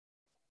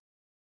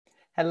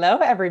Hello,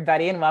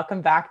 everybody, and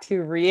welcome back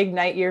to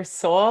Reignite Your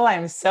Soul.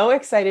 I'm so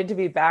excited to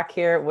be back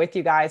here with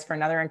you guys for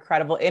another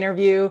incredible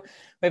interview.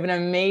 We have an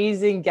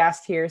amazing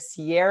guest here,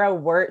 Sierra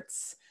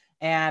Wirtz,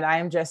 and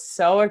I'm just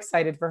so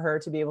excited for her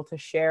to be able to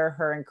share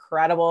her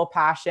incredible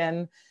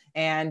passion.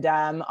 And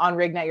on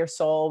Reignite Your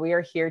Soul, we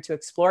are here to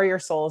explore your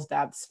soul's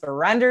depths,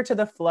 surrender to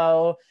the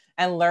flow,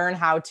 and learn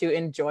how to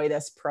enjoy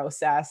this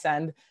process.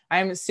 And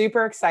I'm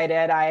super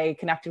excited. I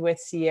connected with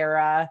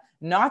Sierra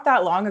not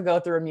that long ago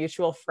through a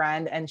mutual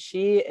friend, and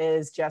she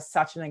is just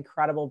such an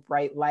incredible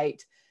bright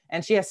light.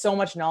 And she has so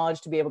much knowledge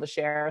to be able to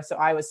share. So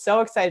I was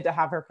so excited to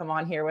have her come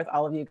on here with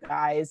all of you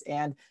guys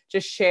and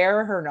just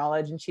share her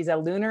knowledge. And she's a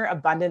lunar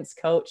abundance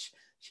coach.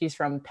 She's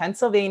from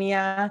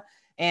Pennsylvania,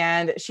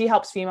 and she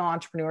helps female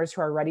entrepreneurs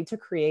who are ready to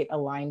create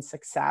aligned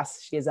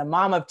success. She is a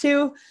mom of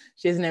two.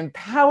 She is an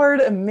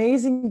empowered,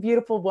 amazing,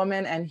 beautiful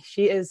woman, and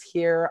she is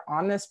here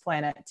on this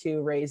planet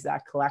to raise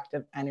that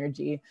collective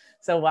energy.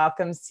 So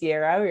welcome,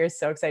 Sierra. We are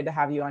so excited to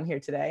have you on here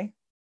today.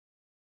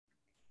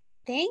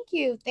 Thank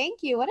you.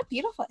 Thank you. What a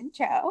beautiful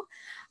intro.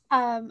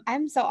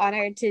 I'm so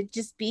honored to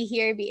just be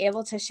here, be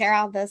able to share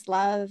all this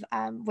love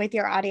with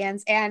your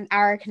audience and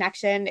our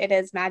connection. It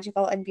is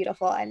magical and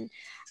beautiful. And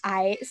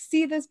I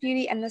see this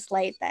beauty and this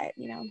light that,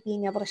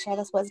 being able to share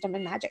this wisdom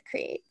and magic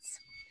creates.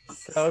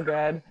 So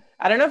good.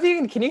 I don't know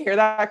if can you hear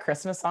that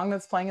Christmas song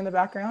that's playing in the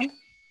background?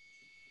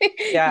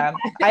 Yeah.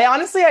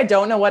 I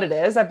don't know what it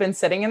is. I've been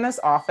sitting in this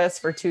office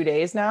for 2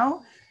 days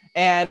now,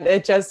 and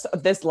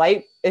this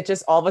light, it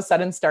just all of a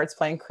sudden starts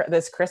playing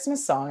this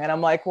Christmas song. And I'm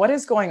like, what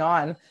is going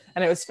on?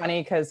 And it was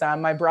funny because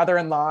my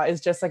brother-in-law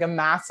is just like a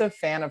massive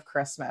fan of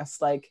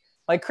Christmas, like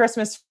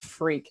Christmas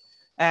freak.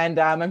 And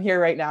I'm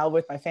here right now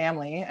with my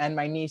family and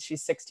my niece.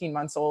 She's 16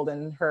 months old,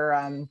 and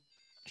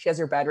she has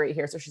her bed right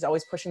here. So she's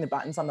always pushing the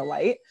buttons on the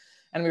light.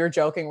 And we were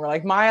joking. We're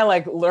like,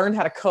 Maya learned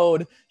how to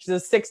code. She's a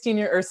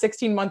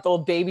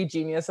 16-month-old baby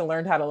genius and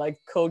learned how to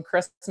code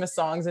Christmas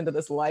songs into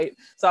this light.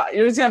 So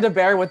you're just gonna have to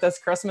bear with this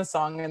Christmas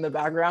song in the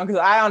background because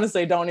I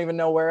honestly don't even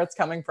know where it's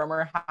coming from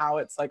or how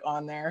it's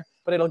on there,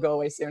 but it'll go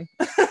away soon.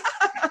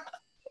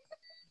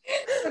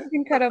 That's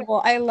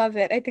incredible. I love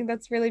it. I think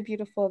that's really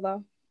beautiful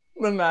though.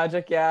 The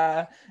magic,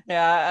 yeah.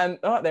 Yeah. And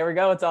oh, there we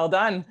go. It's all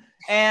done.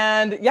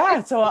 And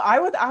yeah, so I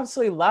would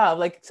absolutely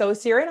love, so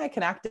Sierra and I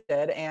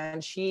connected,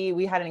 and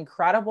we had an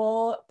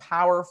incredible,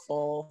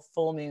 powerful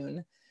full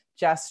moon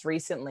just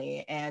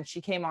recently. And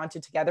she came on to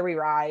Together We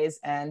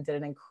Rise and did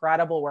an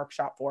incredible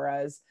workshop for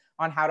us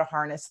on how to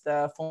harness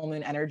the full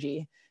moon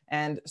energy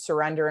and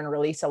surrender and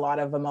release a lot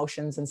of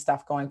emotions and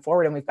stuff going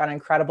forward. And we've got an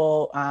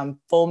incredible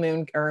full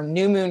moon or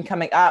new moon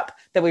coming up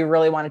that we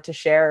really wanted to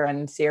share,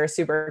 and Sierra's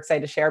super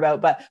excited to share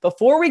about. But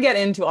before we get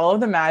into all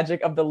of the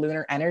magic of the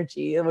lunar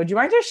energy, would you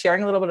mind just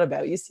sharing a little bit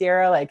about you,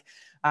 Sierra?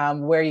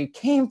 Where you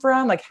came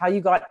from, how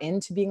you got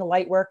into being a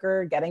light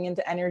worker, getting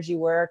into energy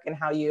work, and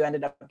how you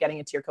ended up getting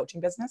into your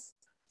coaching business?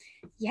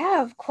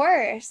 Yeah, of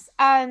course.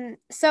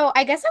 So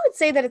I guess I would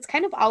say that it's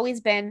kind of always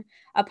been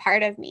a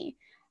part of me.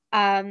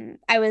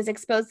 I was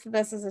exposed to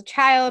this as a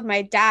child.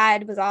 My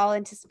dad was all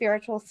into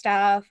spiritual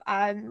stuff,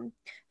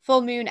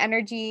 full moon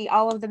energy,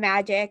 all of the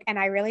magic, and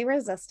I really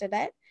resisted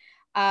it.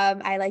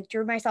 I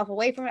drew myself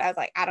away from it. I was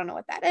like, I don't know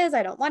what that is.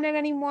 I don't want it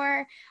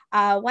anymore.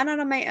 Went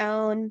on my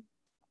own,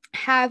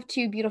 have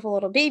two beautiful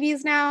little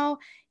babies now.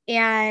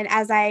 And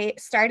as I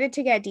started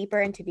to get deeper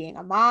into being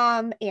a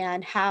mom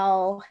and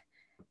how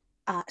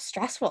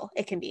stressful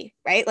it can be,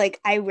 right?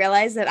 I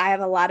realized that I have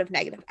a lot of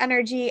negative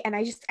energy, and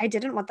I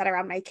didn't want that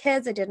around my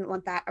kids. I didn't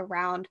want that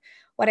around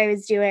what I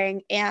was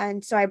doing.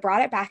 And so I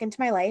brought it back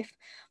into my life,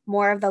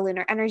 more of the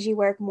lunar energy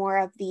work, more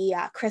of the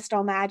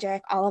crystal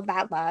magic, all of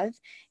that love.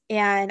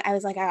 And I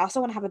was like, I also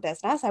want to have a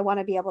business. I want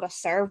to be able to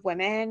serve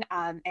women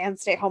and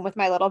stay home with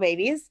my little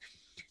babies.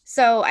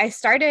 So I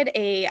started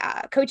a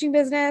coaching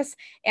business,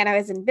 and I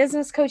was in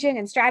business coaching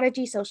and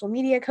strategy, social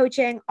media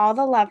coaching, all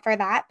the love for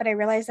that. But I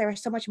realized there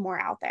was so much more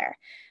out there.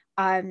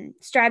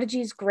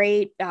 Strategy is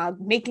great.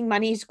 Making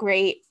money is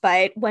great.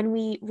 But when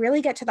we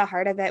really get to the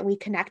heart of it, we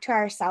connect to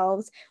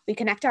ourselves, we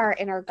connect to our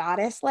inner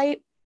goddess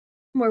light.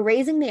 We're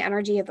raising the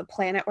energy of the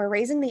planet. We're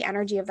raising the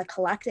energy of the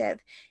collective.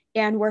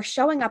 And we're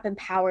showing up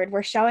empowered.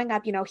 We're showing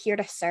up, here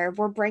to serve.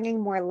 We're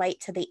bringing more light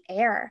to the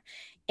air.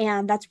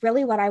 And that's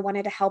really what I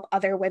wanted to help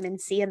other women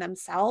see in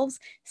themselves,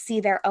 see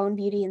their own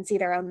beauty and see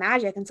their own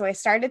magic. And so I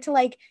started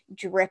to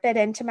drip it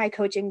into my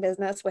coaching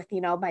business with,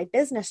 my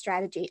business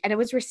strategy. And it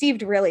was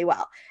received really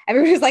well.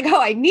 Everybody was like,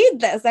 oh, I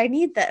need this. I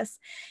need this.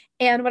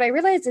 And what I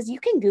realized is you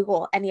can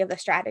Google any of the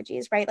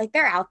strategies, right?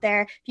 They're out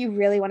there if you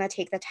really want to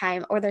take the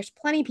time, or there's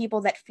plenty of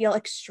people that feel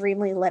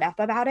extremely lit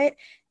up about it.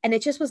 And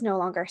it just was no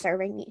longer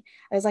serving me.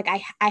 I was like,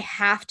 I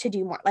have to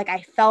do more.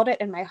 I felt it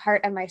in my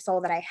heart and my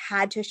soul that I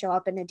had to show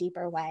up in a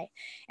deeper way.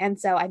 And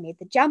so I made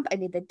the jump, I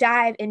made the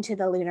dive into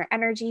the lunar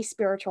energy,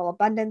 spiritual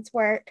abundance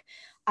work.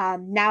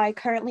 Now I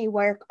currently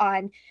work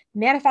on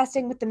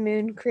manifesting with the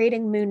moon,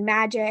 creating moon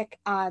magic,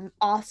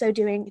 also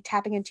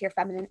tapping into your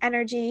feminine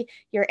energy,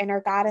 your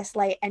inner goddess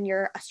light, and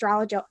your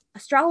astrological,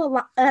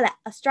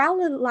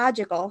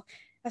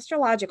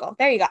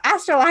 there you go,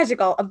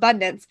 astrological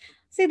abundance.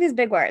 say these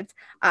big words.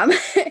 Um,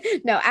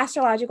 no,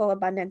 astrological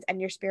abundance and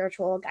your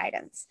spiritual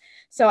guidance.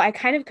 So I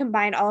kind of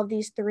combine all of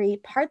these three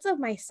parts of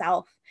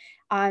myself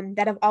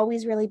that have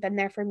always really been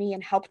there for me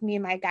and helped me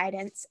in my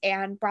guidance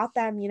and brought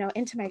them,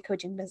 into my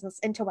coaching business,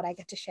 into what I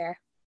get to share.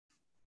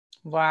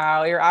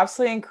 Wow, you're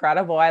absolutely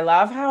incredible. I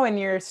love how in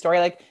your story,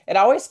 like it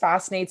always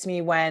fascinates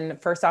me when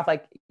first off,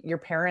 like your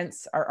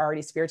parents are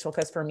already spiritual,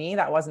 because for me,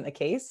 that wasn't the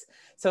case.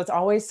 So it's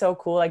always so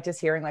cool, like just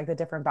hearing like the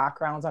different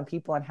backgrounds on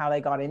people and how they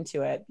got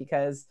into it,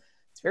 because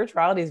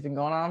spirituality has been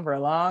going on for a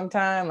long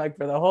time, like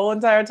for the whole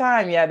entire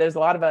time. Yeah, there's a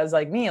lot of us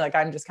like me, like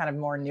I'm just kind of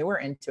more newer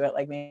into it,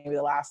 like maybe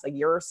the last like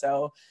year or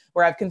so,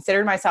 where I've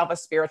considered myself a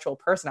spiritual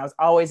person. I was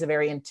always a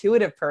very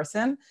intuitive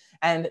person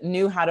and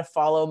knew how to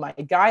follow my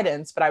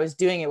guidance, but I was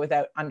doing it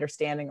without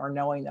understanding or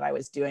knowing that I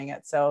was doing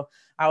it. So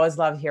I always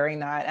love hearing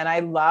that. And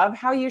I love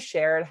how you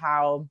shared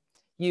how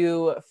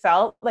you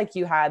felt like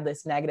you had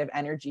this negative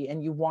energy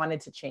and you wanted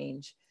to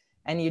change,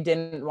 and you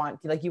didn't want,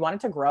 like, you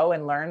wanted to grow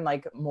and learn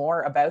like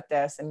more about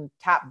this and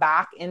tap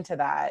back into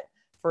that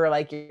for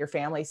like your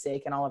family's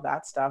sake and all of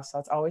that stuff. So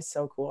it's always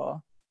so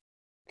cool.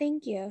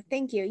 Thank you.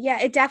 Thank you. Yeah,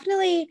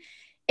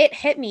 it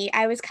hit me.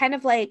 I was kind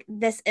of like,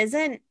 this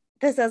isn't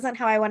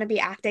how I want to be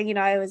acting.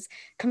 I was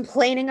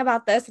complaining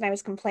about this and I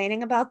was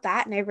complaining about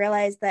that. And I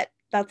realized that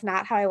that's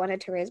not how I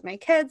wanted to raise my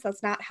kids.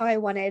 That's not how I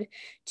wanted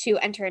to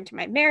enter into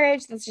my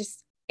marriage.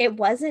 It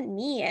wasn't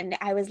me. And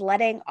I was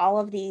letting all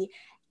of the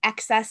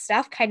excess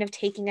stuff kind of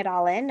taking it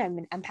all in. I'm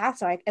an empath,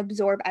 so I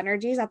absorb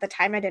energies. At the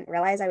time, I didn't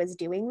realize I was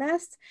doing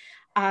this.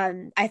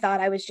 I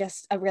thought I was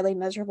just a really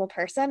miserable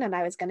person and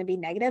I was going to be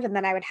negative, and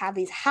then I would have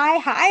these high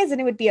highs and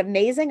it would be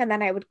amazing, and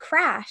then I would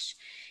crash.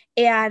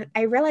 And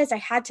I realized I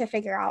had to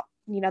figure out,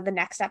 the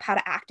next step, how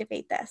to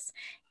activate this,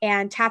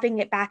 and tapping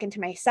it back into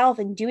myself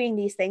and doing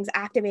these things,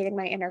 activating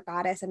my inner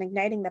goddess and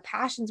igniting the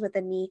passions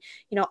within me,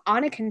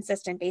 on a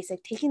consistent basis,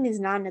 taking these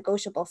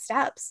non-negotiable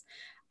steps.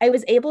 I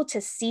was able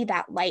to see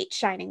that light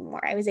shining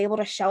more. I was able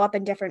to show up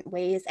in different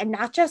ways, and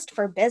not just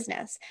for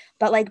business,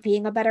 but like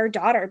being a better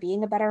daughter,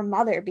 being a better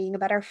mother, being a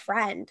better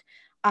friend,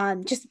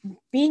 just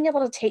being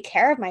able to take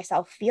care of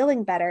myself,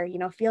 feeling better,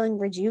 feeling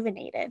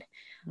rejuvenated.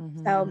 So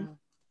Mm-hmm.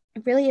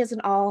 it really is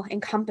an all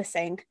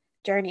encompassing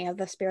journey of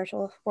the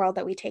spiritual world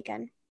that we take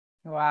in.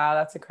 Wow,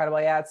 that's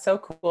incredible. Yeah, it's so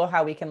cool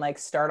how we can like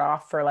start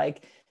off for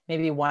like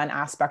maybe one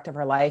aspect of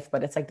our life,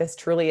 but it's like this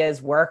truly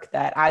is work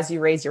that as you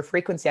raise your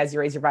frequency, as you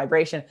raise your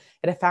vibration,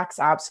 it affects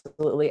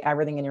absolutely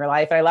everything in your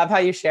life. And I love how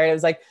you shared it. It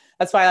was like,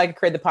 that's why I like to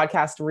create the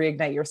podcast,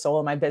 Reignite Your Soul,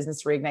 and my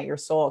business, Reignite Your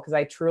Soul, because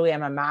I truly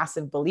am a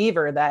massive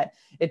believer that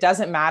it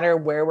doesn't matter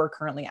where we're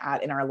currently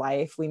at in our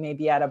life. We may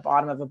be at a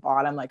bottom of a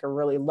bottom, like a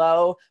really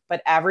low,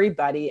 but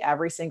everybody,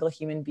 every single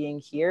human being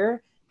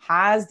here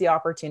has the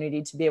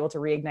opportunity to be able to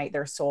reignite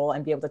their soul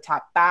and be able to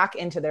tap back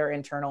into their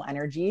internal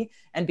energy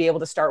and be able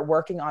to start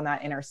working on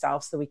that inner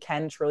self, so we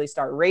can truly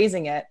start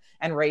raising it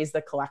and raise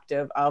the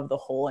collective of the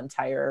whole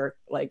entire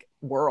like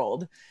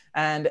world.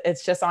 And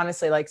it's just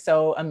honestly like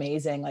so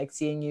amazing, like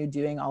seeing you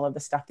doing all of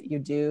the stuff that you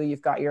do.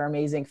 You've got your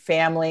amazing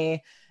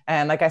family.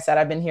 And like I said,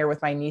 I've been here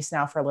with my niece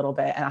now for a little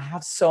bit, and I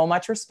have so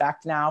much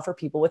respect now for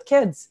people with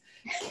kids.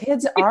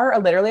 Kids are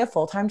literally a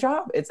full-time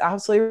job. It's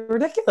absolutely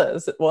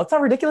ridiculous. Well, it's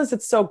not ridiculous.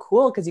 It's so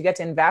cool because you get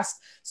to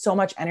invest so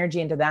much energy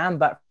into them.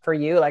 But for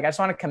you, like, I just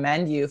want to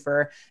commend you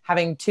for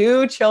having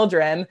two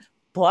children,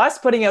 plus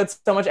putting out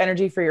so much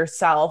energy for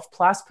yourself,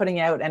 plus putting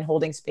out and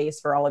holding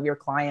space for all of your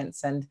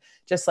clients, and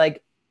just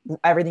like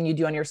everything you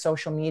do on your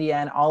social media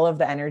and all of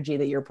the energy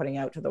that you're putting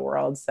out to the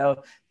world.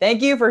 So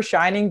thank you for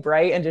shining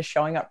bright and just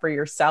showing up for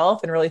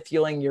yourself and really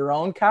fueling your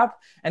own cup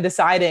and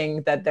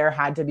deciding that there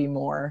had to be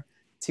more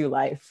to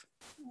life.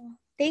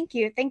 Thank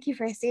you. Thank you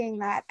for seeing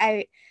that.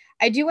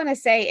 I do want to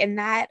say in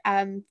that,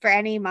 for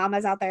any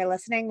mamas out there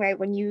listening, right,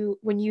 when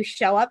you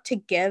show up to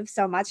give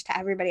so much to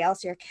everybody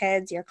else, your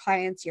kids, your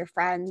clients, your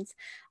friends,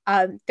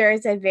 there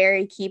is a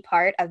very key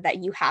part of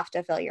that. You have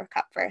to fill your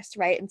cup first,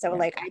 right? And so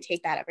like I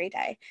take that every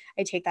day.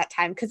 I take that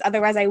time, because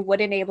otherwise I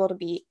wouldn't able to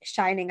be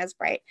shining as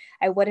bright.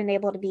 I wouldn't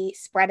able to be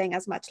spreading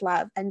as much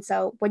love. And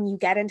so when you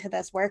get into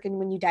this work and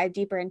when you dive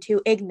deeper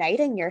into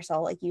igniting your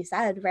soul, like you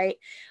said, right,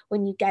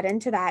 when you get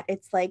into that,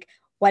 it's like,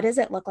 what does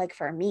it look like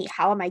for me?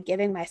 How am I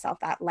giving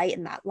myself that light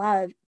and that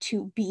love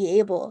to be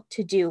able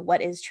to do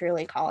what is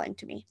truly calling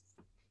to me?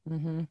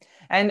 Mm-hmm.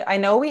 And I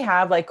know we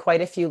have like quite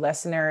a few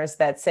listeners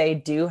that say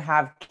do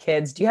have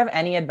kids. Do you have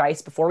any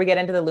advice before we get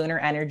into the lunar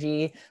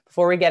energy,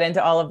 before we get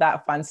into all of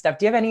that fun stuff?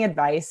 Do you have any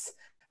advice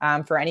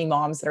for any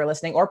moms that are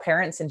listening, or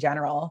parents in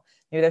general?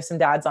 Maybe there's some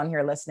dads on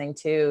here listening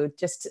too,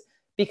 just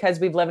because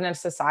we've lived in a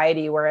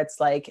society where it's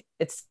like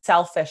it's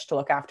selfish to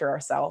look after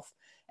ourselves,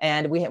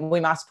 and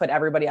we must put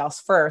everybody else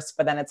first,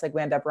 but then it's like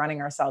we end up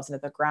running ourselves into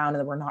the ground, and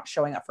then we're not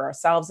showing up for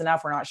ourselves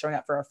enough. We're not showing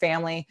up for our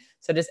family.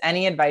 So just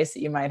any advice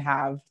that you might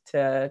have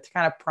to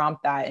kind of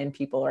prompt that in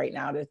people right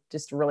now to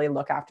just really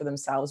look after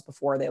themselves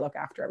before they look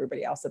after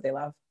everybody else that they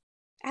love.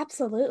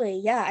 Absolutely.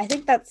 Yeah. I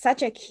think that's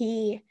such a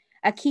key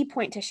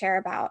point to share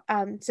about.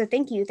 So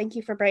thank you. Thank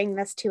you for bringing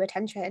this to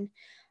attention.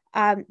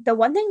 The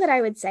one thing that I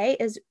would say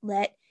is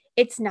that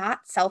it's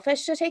not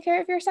selfish to take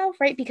care of yourself,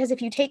 right? Because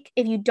if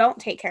you don't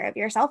take care of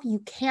yourself, you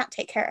can't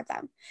take care of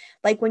them.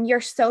 Like when you're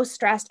so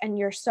stressed and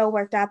you're so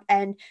worked up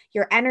and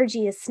your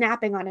energy is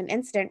snapping on an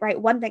instant, right?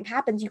 One thing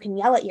happens, you can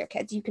yell at your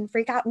kids, you can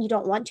freak out and you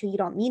don't want to, you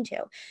don't mean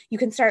to. You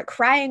can start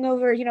crying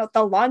over,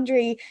 the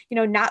laundry,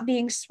 not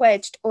being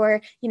switched,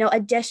 or, a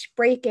dish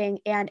breaking,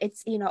 and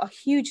it's, a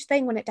huge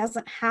thing when it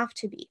doesn't have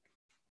to be.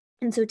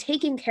 And so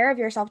taking care of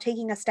yourself,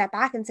 taking a step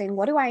back and saying,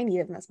 what do I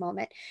need in this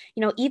moment?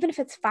 Even if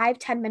it's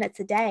 5-10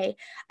 minutes a day,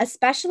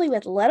 especially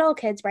with little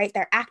kids, right?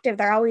 They're active,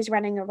 they're always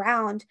running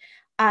around.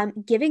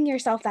 Giving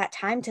yourself that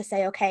time to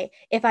say, okay,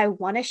 if I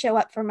want to show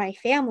up for my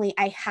family,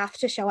 I have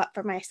to show up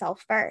for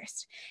myself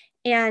first.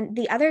 And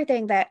the other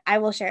thing that I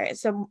will share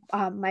is, so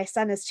my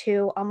son is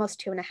 2, almost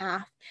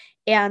 2.5.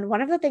 And one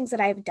of the things that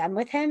I've done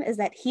with him is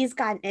that he's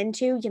gotten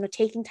into,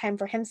 taking time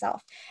for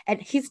himself. And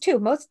he's 2.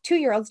 Most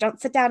 2-year-olds don't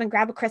sit down and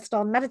grab a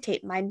crystal and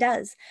meditate. Mine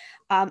does.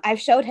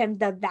 I've showed him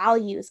the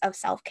values of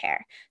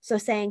self-care. So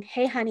saying,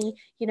 hey, honey,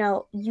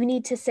 you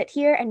need to sit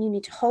here and you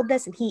need to hold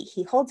this. And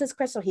he holds his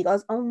crystal. He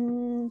goes,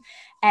 and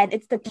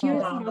it's the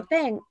cutest little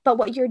thing. But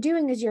what you're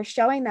doing is you're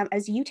showing them,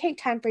 as you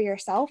take time for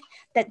yourself,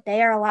 that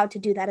they are allowed to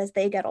do that as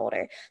they get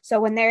older.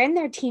 So when they're in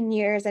their teen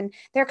years and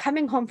they're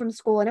coming home from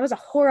school and it was a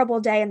horrible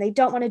day and they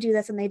don't want to do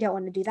this and they don't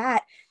want to do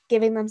that,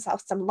 giving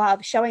themselves some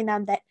love, showing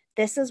them that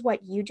this is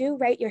what you do,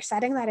 right? You're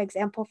setting that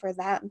example for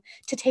them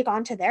to take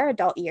on to their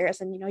adult years.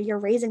 And, you're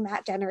raising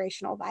that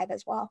generational vibe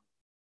as well.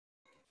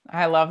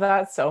 I love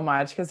that so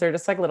much, because they're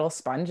just like little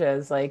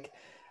sponges. Like,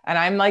 and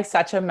I'm like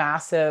such a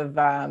massive,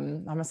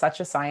 such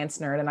a science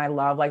nerd, and I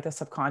love like the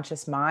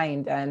subconscious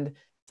mind. And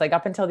it's like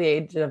up until the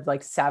age of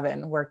like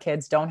 7, where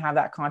kids don't have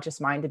that conscious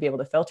mind to be able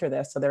to filter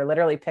this. So they're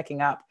literally picking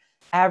up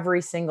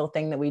every single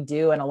thing that we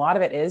do. And a lot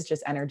of it is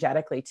just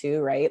energetically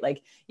too, right?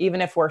 Like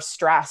even if we're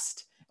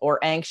stressed or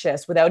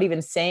anxious, without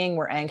even saying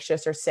we're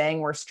anxious or saying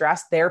we're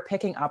stressed, they're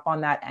picking up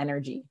on that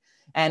energy,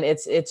 and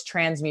it's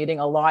transmuting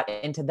a lot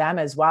into them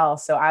as well.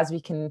 So as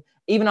we can,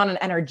 even on an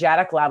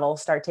energetic level,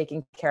 start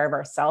taking care of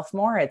ourselves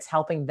more, it's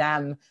helping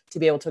them to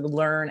be able to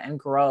learn and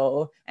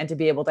grow and to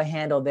be able to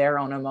handle their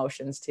own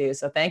emotions too.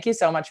 So thank you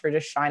so much for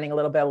just shining a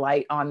little bit of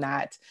light on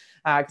that.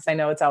 Because I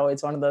know it's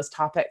always one of those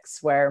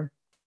topics where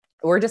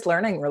we're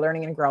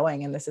learning and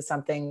growing. And this is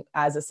something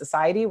as a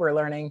society, we're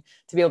learning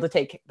to be able to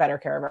take better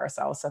care of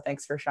ourselves. So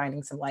thanks for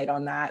shining some light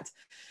on that.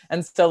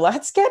 And so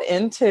let's get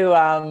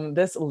into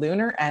this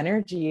lunar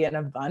energy and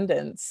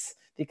abundance,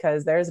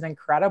 because there's an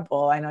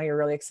incredible, I know you're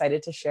really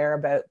excited to share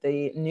about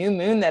the new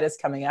moon that is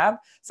coming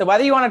up. So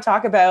whether you want to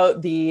talk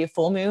about the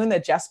full moon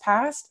that just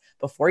passed,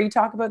 before you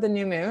talk about the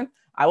new moon,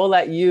 I will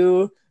let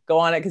you go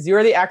on it, because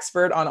you're the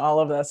expert on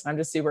all of this. And I'm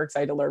just super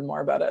excited to learn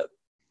more about it.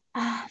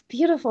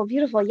 Beautiful,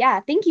 beautiful. Yeah.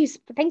 Thank you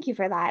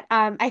for that.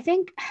 I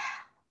think,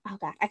 oh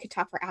God, I could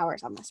talk for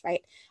hours on this,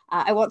 right?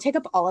 I won't take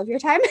up all of your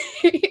time.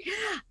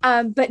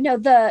 But no,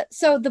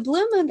 the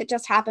blue moon that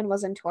just happened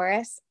was in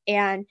Taurus,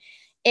 and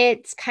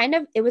it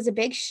was a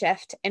big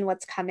shift in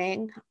what's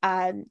coming.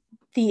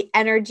 The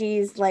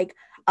energies, like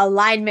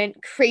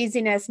alignment,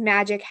 craziness,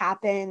 magic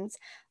happens.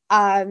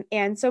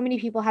 And so many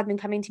people have been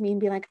coming to me and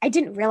being like, I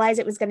didn't realize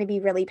it was going to be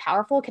really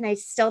powerful. Can I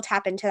still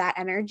tap into that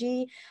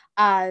energy?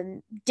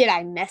 Did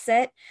I miss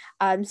it?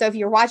 So if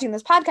you're watching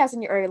this podcast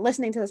or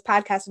listening to this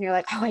podcast and you're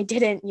like, oh, I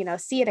didn't,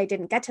 see it, I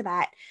didn't get to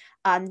that.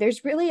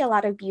 There's really a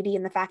lot of beauty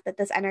in the fact that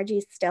this energy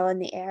is still in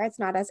the air. It's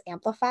not as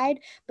amplified,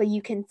 but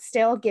you can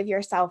still give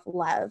yourself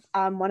love.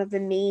 One of the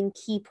main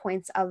key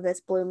points of this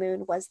blue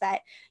moon was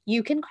that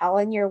you can call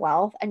in your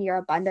wealth and your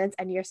abundance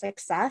and your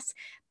success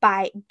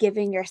by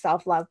giving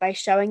yourself love, by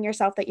showing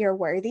yourself that you're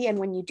worthy. And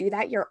when you do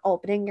that, you're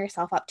opening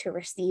yourself up to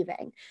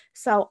receiving.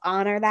 So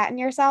honor that in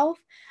yourself.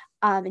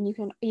 And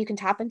you can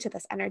tap into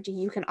this energy.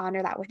 You can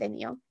honor that within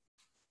you.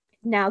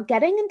 Now,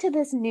 getting into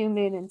this new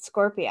moon in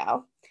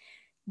Scorpio,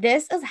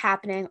 this is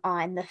happening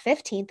on the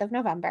 15th of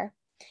November.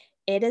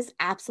 It is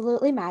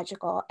absolutely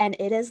magical, and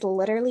it is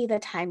literally the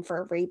time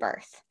for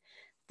rebirth.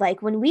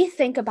 Like when we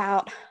think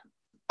about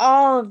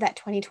all of that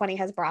 2020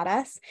 has brought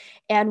us,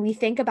 and we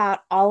think about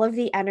all of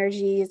the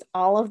energies,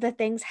 all of the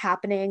things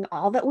happening,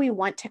 all that we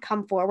want to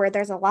come forward.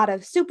 There's a lot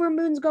of super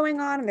moons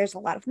going on, and there's a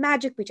lot of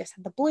magic. We just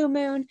had the blue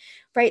moon,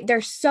 right?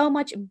 There's so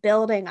much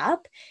building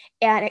up,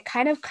 and it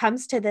kind of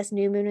comes to this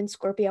new moon in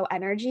Scorpio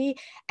energy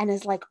and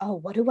is like, oh,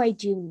 what do I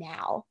do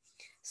now?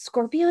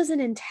 Scorpio is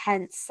an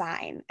intense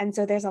sign. And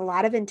so there's a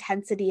lot of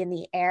intensity in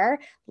the air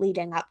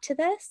leading up to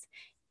this.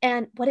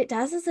 And what it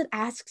does is it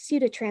asks you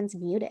to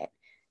transmute it,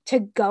 to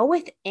go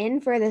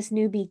within for this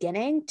new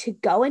beginning, to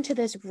go into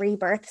this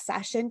rebirth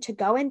session, to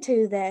go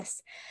into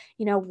this,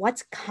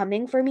 what's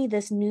coming for me,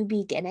 this new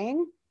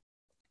beginning,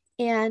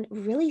 and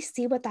really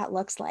see what that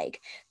looks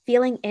like,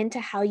 feeling into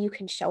how you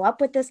can show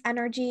up with this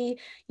energy.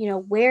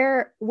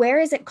 Where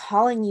is it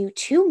calling you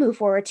to move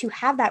forward, to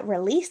have that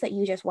release that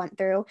you just went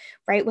through,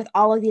 right, with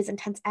all of these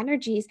intense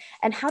energies,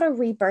 and how to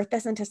rebirth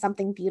this into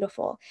something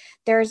beautiful.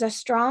 There's a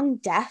strong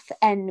death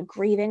and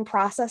grieving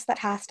process that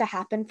has to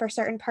happen for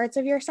certain parts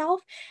of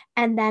yourself,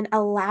 and then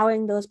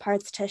allowing those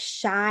parts to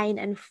shine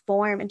and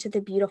form into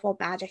the beautiful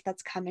magic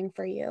that's coming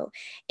for you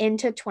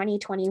into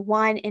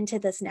 2021, into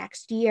this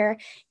next year,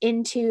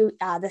 into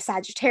the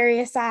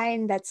Sagittarius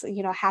sign that's,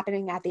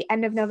 happening at the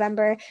end of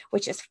November,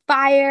 which is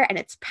fire and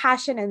it's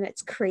passion and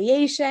it's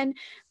creation,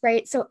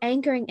 right? So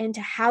anchoring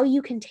into how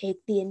you can take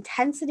the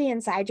intensity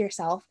inside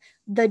yourself,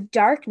 the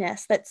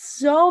darkness that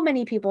so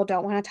many people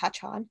don't want to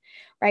touch on,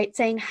 right?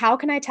 Saying, how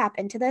can I tap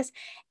into this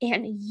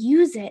and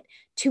use it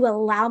to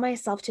allow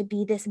myself to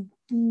be this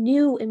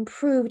new,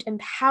 improved,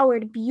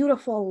 empowered,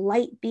 beautiful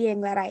light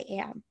being that I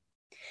am.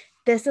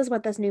 This is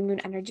what this new moon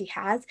energy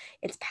has.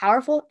 It's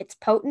powerful, it's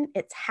potent,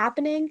 it's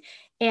happening,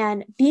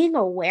 and being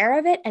aware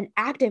of it and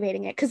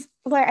activating it. Because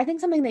Blair, I think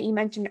something that you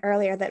mentioned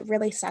earlier that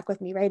really stuck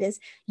with me, right, is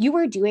you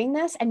were doing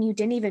this and you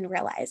didn't even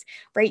realize,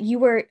 right? You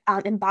were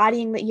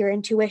embodying your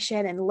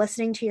intuition and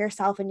listening to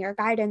yourself and your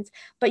guidance,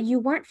 but you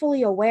weren't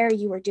fully aware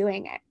you were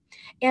doing it.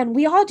 And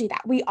we all do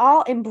that. We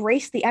all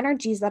embrace the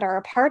energies that are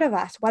a part of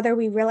us, whether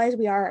we realize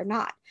we are or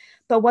not.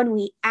 But when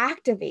we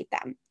activate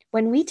them,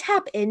 when we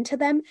tap into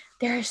them,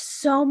 there's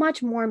so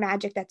much more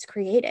magic that's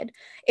created.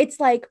 It's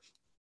like,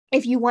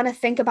 if you want to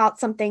think about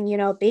something,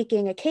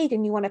 baking a cake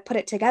and you want to put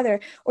it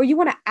together, or you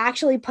want to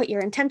actually put your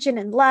intention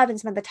and love and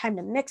spend the time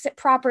to mix it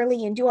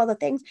properly and do all the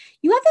things,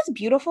 you have this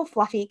beautiful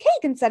fluffy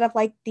cake instead of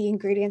like the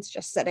ingredients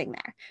just sitting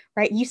there,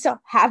 right? You still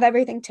have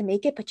everything to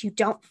make it, but you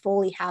don't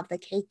fully have the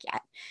cake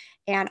yet.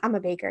 And I'm a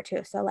baker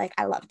too. So like,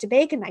 I love to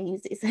bake and I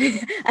use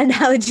these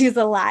analogies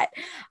a lot.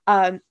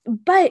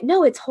 But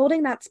no, it's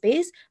holding that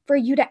space for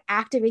you to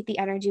activate the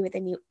energy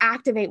within you,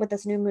 activate what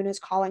this new moon is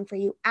calling for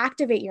you,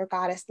 activate your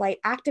goddess light,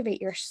 activate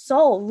your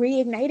soul,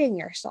 reigniting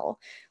your soul,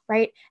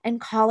 right?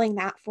 And calling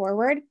that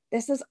forward.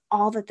 This is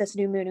all that this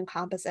new moon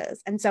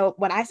encompasses. And so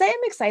when I say I'm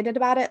excited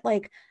about it,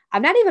 like,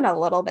 I'm not even a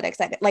little bit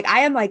excited. Like,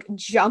 I am like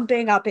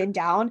jumping up and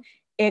down,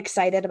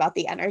 excited about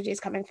the energies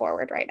coming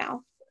forward right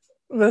now.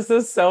 This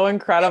is so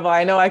incredible.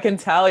 I know, I can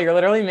tell you're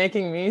literally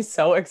making me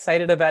so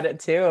excited about it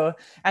too.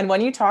 And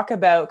when you talk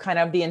about kind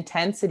of the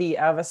intensity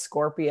of a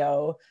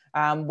Scorpio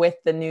with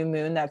the new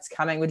moon that's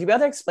coming, would you be able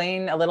to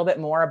explain a little bit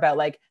more about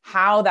like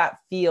how that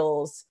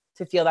feels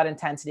to feel that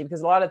intensity?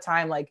 Because a lot of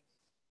time, like,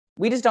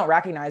 we just don't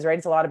recognize, right?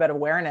 It's a lot about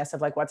awareness of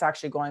like what's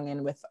actually going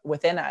in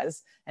within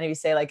us. And if you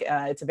say like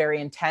it's a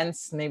very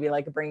intense, maybe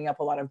like bringing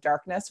up a lot of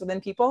darkness within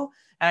people.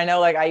 And I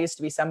know, like, I used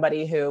to be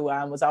somebody who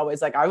was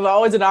always like, I was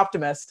always an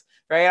optimist,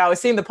 right? I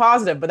was seeing the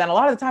positive, but then a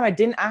lot of the time I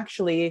didn't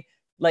actually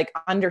like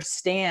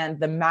understand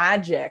the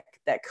magic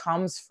that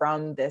comes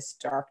from this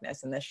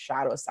darkness and this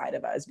shadow side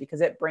of us,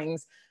 because it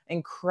brings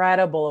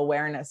incredible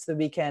awareness so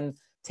we can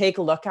take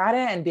a look at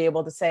it and be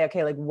able to say,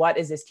 okay, like, what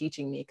is this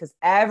teaching me? Because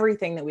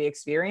everything that we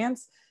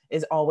experience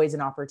is always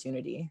an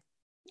opportunity.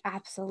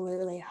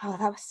 Absolutely. Oh,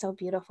 that was so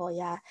beautiful.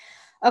 Yeah.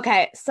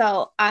 Okay,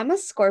 so I'm a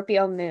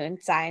Scorpio moon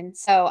sign.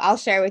 So I'll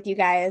share with you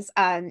guys.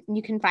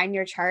 You can find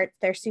your charts.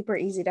 They're super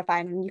easy to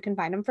find and you can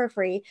find them for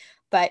free.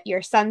 But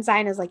your sun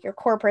sign is like your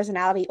core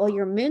personality. Well,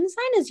 your moon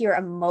sign is your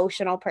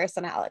emotional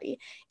personality.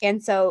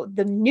 And so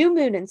the new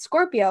moon in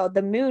Scorpio,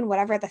 the moon,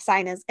 whatever the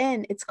sign is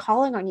in, it's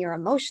calling on your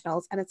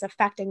emotionals and it's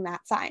affecting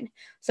that sign.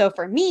 So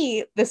for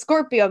me, the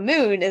Scorpio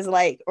moon is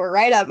like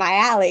right up my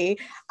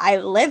alley. I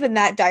live in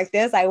that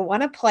darkness. I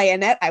want to play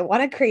in it. I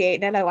want to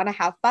create in it. I want to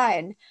have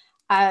fun.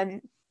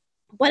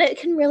 What it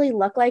can really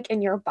look like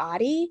in your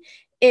body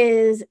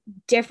is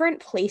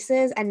different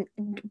places, and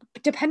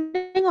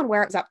depending on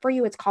where it's up for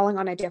you, it's calling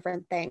on a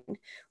different thing,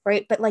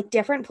 right? But like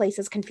different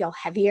places can feel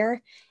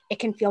heavier, it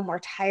can feel more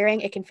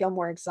tiring, it can feel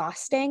more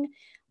exhausting.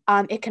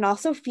 It can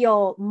also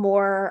feel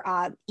more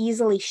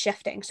easily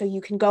shifting. So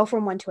you can go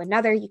from one to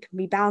another, you can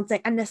be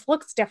bouncing, and this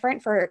looks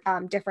different for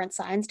different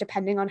signs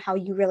depending on how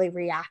you really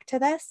react to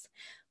this.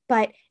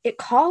 But it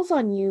calls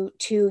on you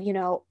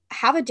to,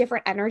 have a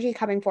different energy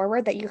coming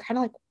forward that you're kind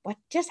of like, what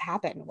just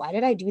happened? Why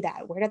did I do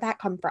that? Where did that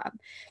come from?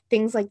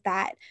 Things like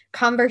that.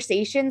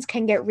 Conversations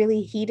can get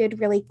really heated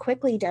really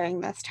quickly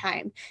during this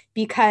time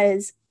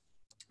because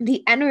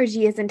the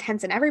energy is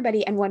intense in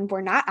everybody. And when we're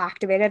not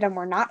activated and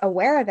we're not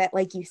aware of it,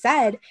 like you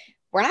said,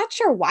 we're not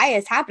sure why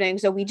it's happening.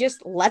 So we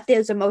just let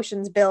those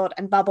emotions build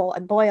and bubble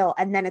and boil.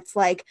 And then it's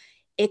like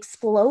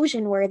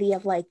explosion worthy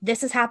of like,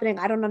 this is happening.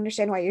 I don't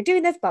understand why you're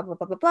doing this, blah, blah,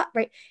 blah, blah, blah,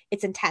 right?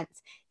 It's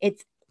intense.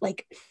 It's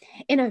like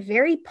in a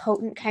very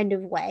potent kind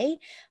of way,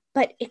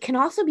 but it can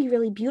also be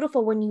really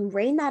beautiful when you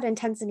rein that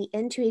intensity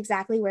into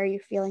exactly where you're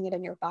feeling it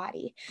in your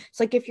body.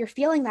 So like if you're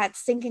feeling that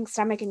sinking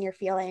stomach and you're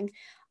feeling,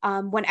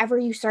 whenever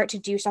you start to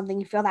do something,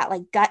 you feel that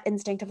like gut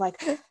instinct of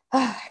like, oh,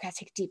 I gotta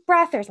take a deep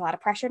breath. There's a lot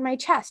of pressure in my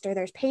chest or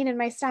there's pain in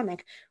my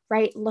stomach,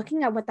 right?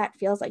 Looking at what that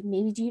feels like.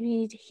 Maybe do you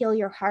need to heal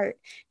your heart?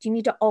 Do you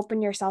need to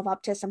open yourself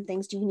up to some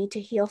things? Do you need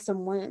to heal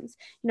some wounds?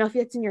 If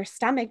it's in your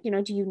stomach,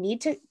 do you need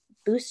to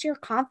boost your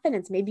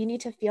confidence. Maybe you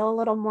need to feel a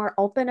little more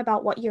open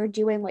about what you're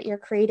doing, what you're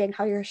creating,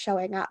 how you're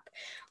showing up,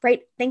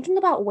 right? Thinking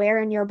about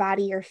where in your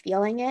body you're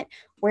feeling it.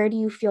 Where do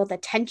you feel the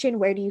tension?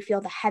 Where do you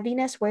feel the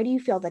heaviness? Where do you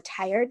feel the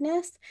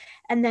tiredness?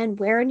 And then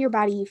where in your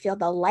body you feel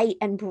the light,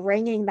 and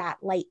bringing that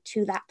light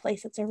to that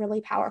place. It's a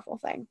really powerful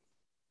thing.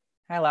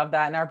 I love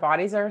that. And our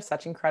bodies are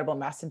such incredible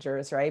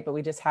messengers, right? But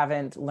we just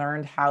haven't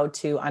learned how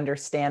to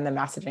understand the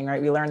messaging,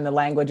 right? We learn the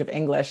language of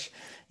English,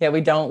 yet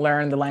we don't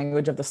learn the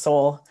language of the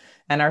soul.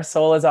 And our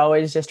soul is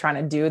always just trying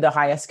to do the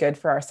highest good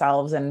for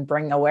ourselves and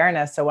bring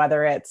awareness. So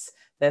whether it's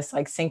this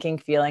like sinking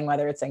feeling,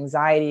 whether it's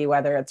anxiety,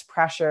 whether it's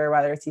pressure,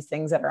 whether it's these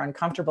things that are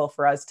uncomfortable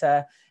for us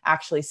to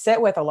actually sit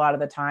with a lot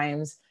of the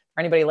times, for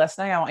anybody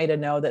listening, I want you to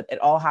know that it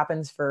all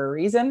happens for a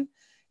reason.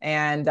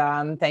 And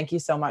thank you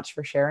so much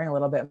for sharing a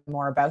little bit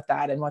more about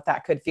that and what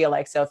that could feel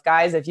like. So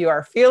if you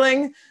are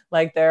feeling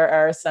like there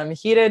are some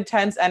heated,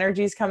 tense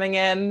energies coming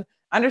in,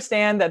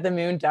 understand that the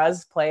moon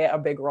does play a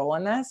big role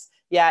in this.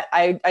 Yet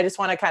I just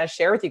want to kind of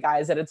share with you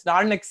guys that it's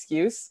not an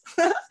excuse.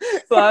 So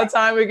a lot of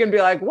time we can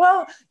be like,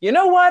 well, you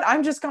know what?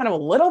 I'm just kind of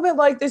a little bit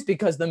like this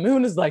because the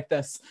moon is like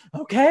this.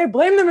 Okay,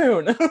 blame the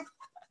moon.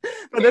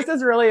 But this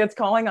is really, it's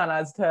calling on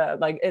us to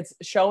like, it's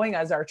showing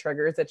us our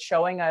triggers. It's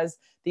showing us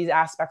these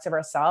aspects of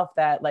ourselves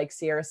that, like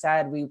Sierra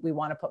said, we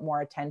want to put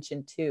more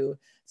attention to.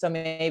 So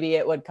maybe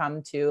it would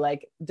come to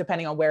like,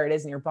 depending on where it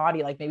is in your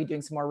body, like maybe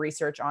doing some more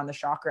research on the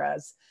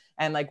chakras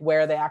and like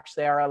where they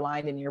actually are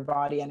aligned in your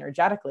body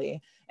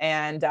energetically.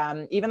 And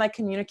even like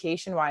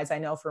communication wise, I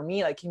know for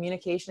me, like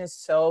communication is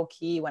so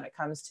key when it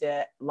comes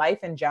to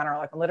life in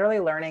general. Like I'm literally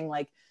learning,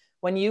 like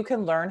when you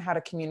can learn how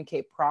to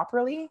communicate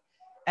properly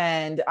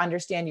and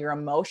understand your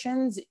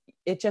emotions,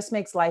 it just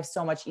makes life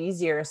so much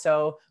easier.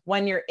 So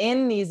when you're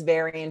in these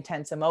very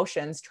intense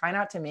emotions, try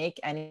not to make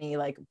any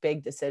like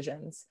big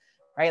decisions,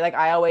 right? Like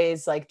I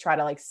always like try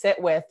to like sit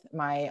with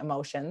my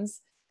emotions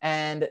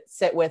and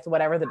sit with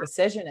whatever the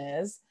decision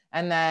is.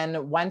 And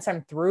then once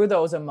I'm through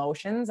those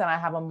emotions and I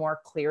have a more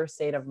clear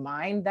state of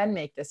mind, then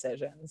make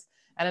decisions.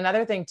 And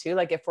another thing too,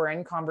 like if we're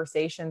in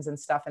conversations and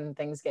stuff and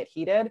things get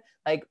heated,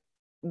 like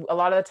a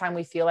lot of the time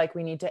we feel like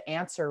we need to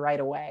answer right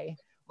away,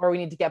 or we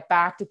need to get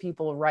back to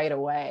people right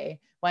away.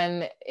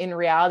 When in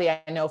reality,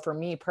 I know for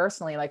me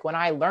personally, like when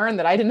I learned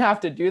that I didn't have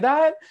to do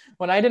that,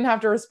 when I didn't have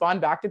to respond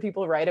back to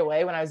people right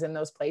away, when I was in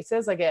those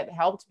places, like it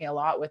helped me a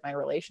lot with my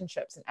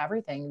relationships and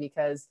everything,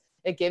 because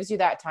it gives you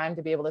that time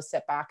to be able to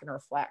sit back and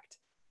reflect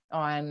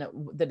on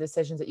the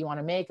decisions that you want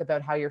to make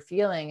about how you're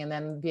feeling, and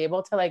then be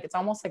able to like, it's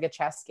almost like a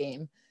chess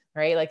game,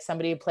 right? Like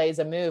somebody plays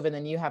a move and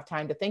then you have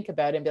time to think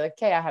about it and be like,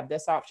 okay, I have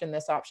this option,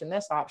 this option,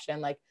 this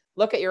option. Like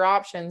look at your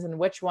options and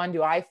which one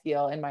do I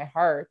feel in my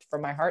heart,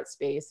 from my heart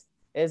space,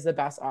 is the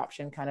best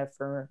option kind of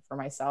for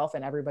myself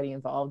and everybody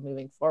involved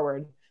moving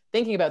forward,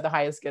 thinking about the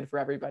highest good for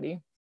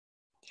everybody.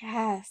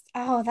 Yes.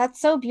 Oh,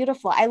 that's so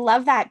beautiful. I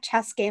love that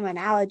chess game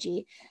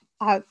analogy,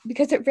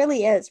 because it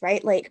really is,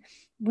 right? Like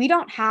we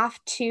don't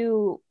have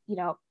to,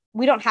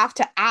 we don't have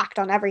to act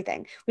on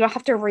everything. We don't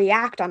have to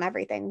react on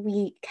everything.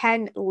 We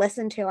can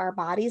listen to our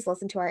bodies,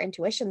 listen to our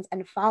intuitions,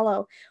 and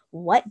follow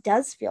what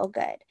does feel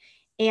good.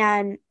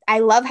 And I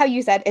love how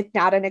you said it's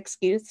not an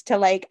excuse to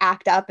like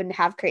act up and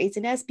have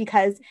craziness,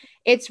 because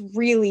it's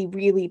really,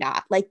 really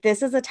not. Like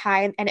this is a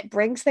time, and it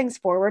brings things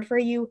forward for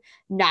you,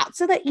 not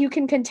so that you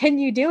can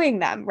continue doing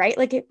them, right?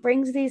 Like it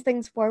brings these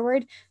things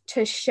forward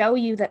to show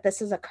you that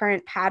this is a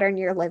current pattern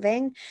you're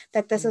living,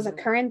 that this is a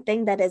current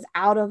thing that is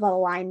out of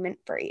alignment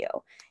for you.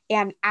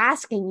 And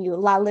asking you,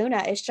 La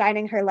Luna is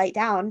shining her light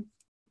down.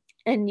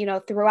 And,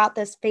 throughout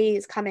this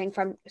phase, coming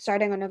from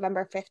starting on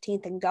November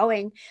 15th and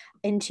going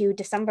into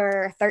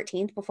December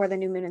 13th before the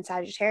new moon in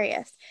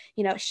Sagittarius,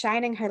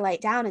 shining her light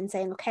down and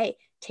saying, okay,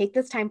 take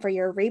this time for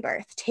your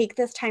rebirth, take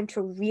this time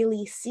to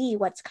really see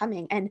what's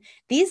coming. And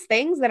these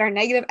things that are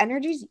negative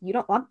energies, you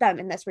don't want them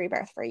in this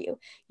rebirth for you.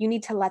 You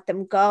need to let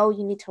them go.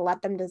 You need to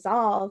let them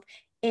dissolve.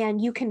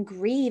 And you can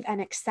grieve and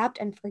accept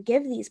and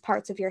forgive these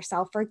parts of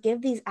yourself,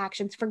 forgive these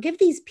actions, forgive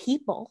these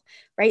people,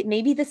 right?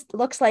 Maybe this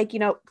looks like,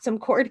 some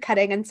cord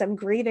cutting and some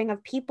grieving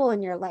of people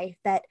in your life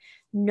that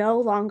no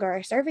longer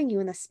are serving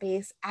you in the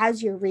space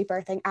as you're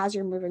rebirthing, as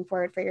you're moving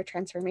forward for your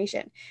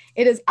transformation.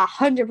 It is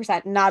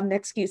 100% not an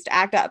excuse to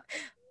act up,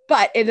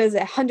 but it is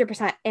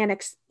 100% an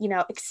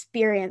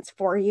experience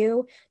for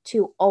you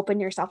to open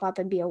yourself up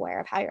and be aware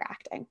of how you're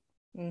acting.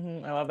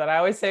 Mm-hmm. I love that. I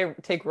always say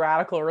take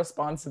radical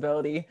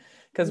responsibility,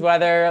 because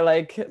whether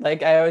like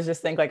I always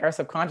just think like our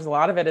subconscious, a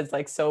lot of it is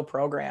like so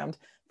programmed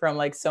from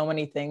like so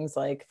many things,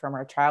 like from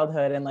our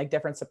childhood and like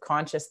different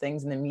subconscious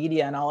things in the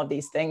media and all of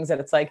these things, that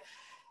it's like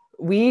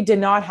we did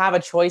not have a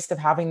choice of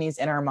having these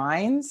in our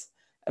minds,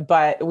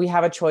 but we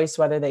have a choice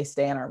whether they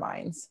stay in our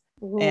minds.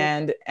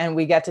 And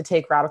we get to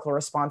take radical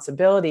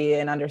responsibility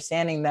and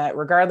understanding that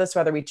regardless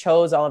whether we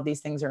chose all of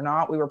these things or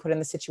not, we were put in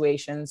the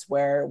situations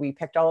where we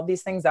picked all of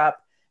these things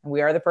up. And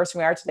we are the person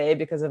we are today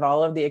because of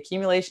all of the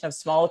accumulation of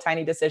small,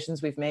 tiny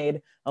decisions we've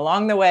made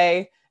along the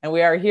way. And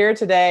we are here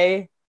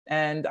today.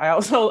 And I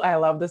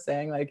love the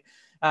saying, like,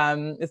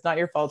 it's not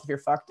your fault if you're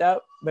fucked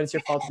up, but it's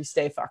your fault if you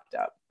stay fucked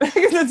up.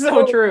 It's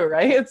so true,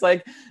 right? It's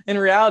like, in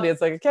reality,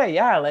 it's like, okay,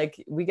 yeah,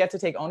 like we get to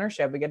take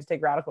ownership, we get to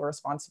take radical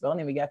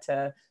responsibility, we get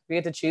to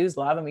choose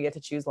love, and we get to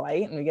choose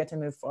light, and we get to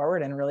move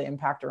forward and really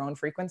impact our own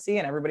frequency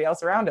and everybody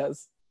else around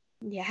us.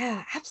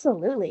 Yeah,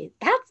 absolutely.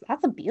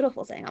 That's a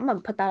beautiful thing. I'm gonna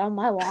put that on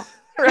my wall.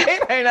 Right?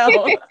 I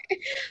know.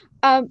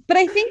 But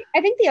I think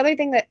the other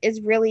thing that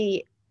is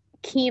really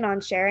keen on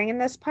sharing in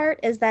this part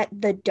is that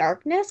the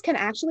darkness can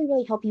actually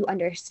really help you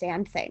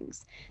understand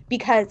things.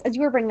 Because as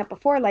you were bringing up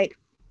before, like,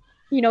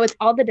 it's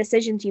all the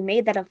decisions you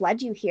made that have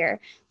led you here.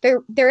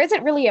 There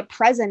isn't really a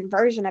present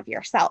version of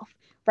yourself,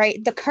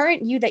 right? The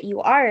current you that you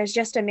are is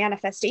just a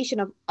manifestation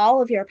of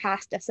all of your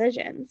past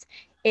decisions.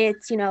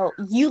 It's,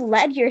 you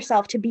led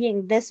yourself to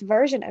being this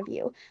version of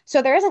you.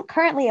 So there isn't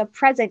currently a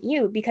present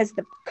you, because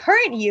the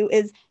current you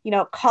is,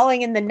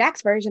 calling in the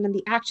next version, and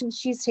the action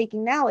she's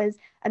taking now is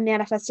a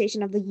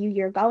manifestation of the you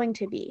you're going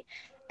to be.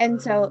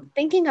 And so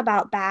thinking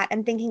about that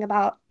and thinking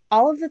about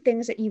all of the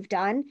things that you've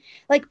done,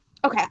 like,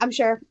 okay, I'm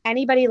sure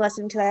anybody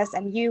listening to this,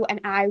 and you and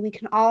I, we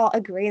can all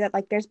agree that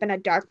like there's been a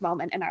dark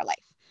moment in our life,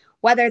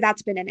 whether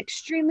that's been an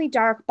extremely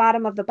dark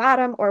bottom of the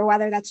bottom, or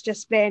whether that's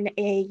just been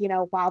a,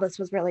 wow, this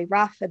was really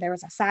rough and there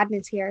was a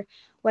sadness here.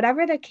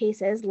 Whatever the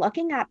case is,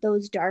 looking at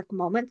those dark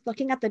moments,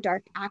 looking at the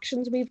dark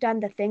actions we've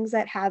done, the things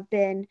that have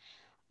been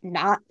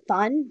not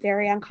fun,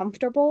 very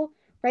uncomfortable,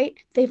 right?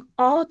 They've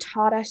all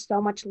taught us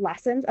so much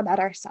lessons about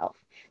ourselves.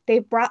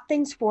 They've brought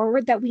things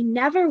forward that we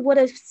never would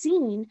have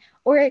seen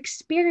or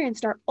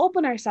experienced or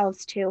opened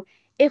ourselves to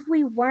if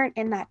we weren't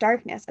in that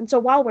darkness. And so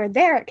while we're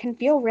there, it can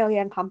feel really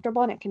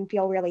uncomfortable and it can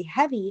feel really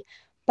heavy,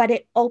 but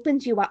it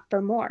opens you up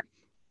for more.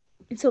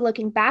 And so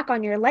looking back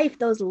on your life,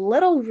 those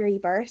little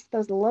rebirths,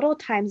 those little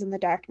times in the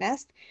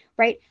darkness,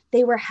 right?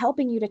 They were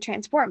helping you to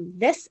transform.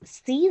 This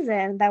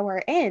season that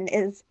we're in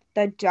is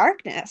the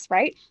darkness,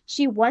 right?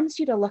 She wants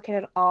you to look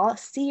at it all,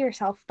 see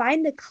yourself,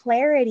 find the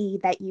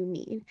clarity that you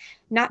need,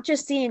 not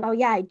just seeing, oh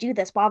yeah, I do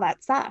this, wow,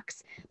 that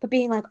sucks, but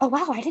being like, oh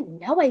wow, I didn't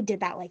know I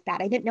did that like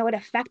that. I didn't know it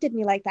affected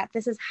me like that.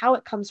 This is how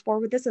it comes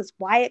forward. This is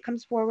why it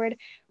comes forward,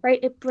 right?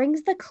 It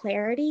brings the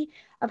clarity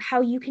of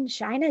how you can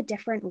shine a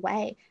different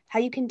way, how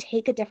you can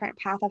take a different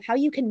path, of how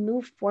you can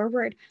move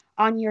forward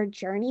on your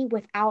journey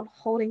without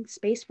holding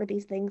space for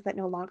these things that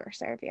no longer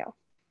serve you.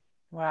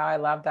 Wow, I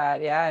love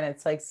that. Yeah. And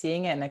it's like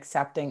seeing it and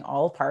accepting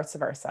all parts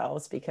of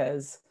ourselves,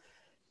 because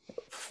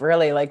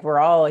really, like, we're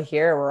all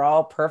here, we're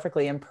all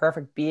perfectly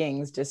imperfect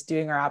beings just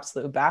doing our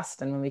absolute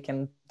best. And when we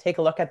can take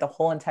a look at the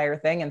whole entire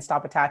thing and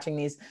stop attaching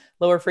these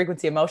lower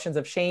frequency emotions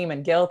of shame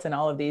and guilt and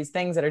all of these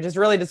things that are just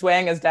really just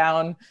weighing us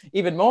down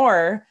even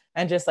more,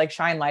 and just like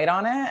shine light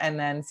on it, and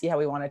then see how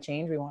we want to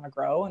change, we want to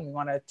grow, and we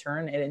want to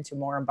turn it into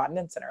more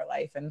abundance in our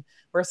life. And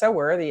we're so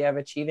worthy of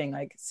achieving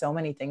like so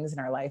many things in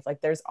our life.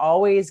 Like there's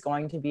always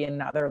going to be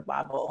another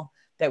level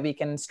that we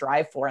can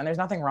strive for, and there's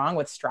nothing wrong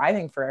with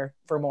striving for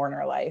more in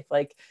our life.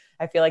 Like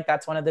I feel like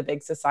that's one of the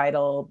big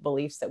societal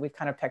beliefs that we've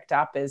kind of picked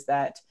up, is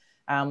that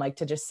like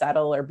to just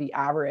settle or be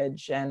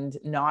average and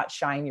not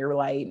shine your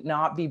light,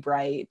 not be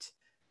bright.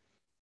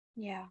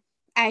 Yeah,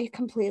 I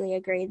completely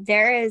agree.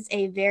 There is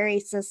a very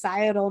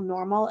societal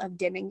normal of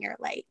dimming your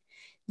light.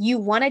 You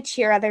want to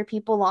cheer other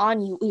people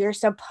on. You're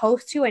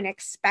supposed to and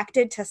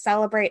expected to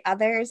celebrate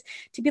others,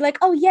 to be like,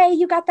 oh, yay,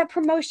 you got that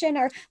promotion,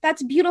 or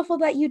that's beautiful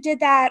that you did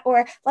that,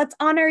 or let's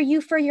honor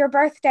you for your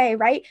birthday,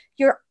 right?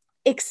 You're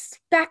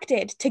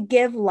expected to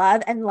give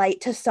love and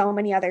light to so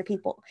many other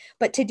people,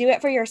 but to do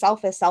it for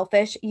yourself is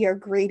selfish. You're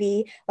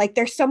greedy. Like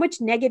there's so much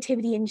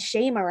negativity and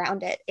shame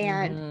around it.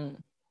 And Mm-hmm.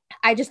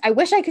 I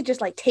wish I could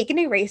just like take an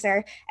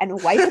eraser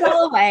and wipe it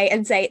all away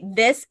and say,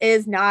 this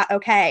is not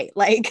okay.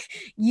 Like,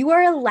 you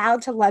are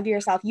allowed to love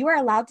yourself. You are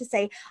allowed to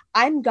say,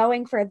 I'm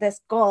going for this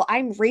goal.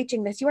 I'm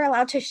reaching this. You are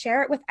allowed to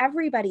share it with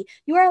everybody.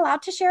 You are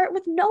allowed to share it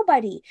with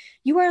nobody.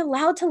 You are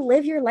allowed to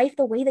live your life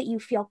the way that you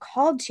feel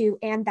called to.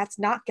 And that's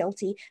not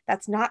guilty.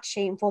 That's not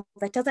shameful.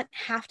 That doesn't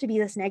have to be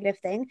this negative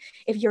thing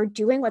if you're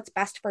doing what's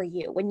best for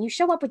you. When you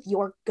show up with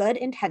your good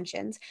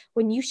intentions,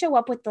 when you show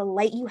up with the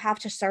light you have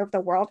to serve the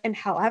world, and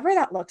however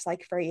that looks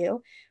like for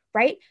you,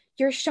 right?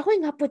 You're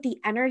showing up with the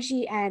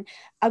energy and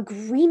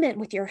agreement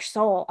with your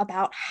soul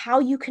about how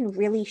you can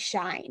really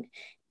shine.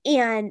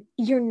 And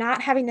you're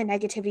not having the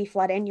negativity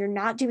flood in. You're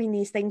not doing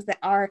these things that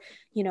are,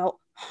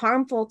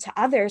 harmful to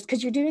others,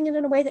 because you're doing it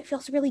in a way that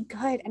feels really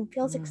good and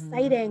feels Mm-hmm.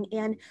 exciting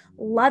and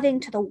loving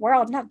to the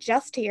world, not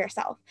just to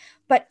yourself.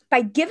 But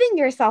by giving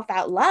yourself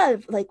that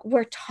love, like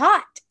we're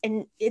taught,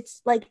 and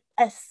it's like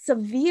a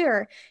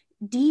severe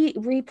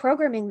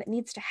reprogramming that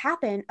needs to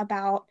happen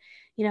about,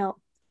 you know,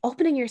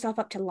 opening yourself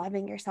up to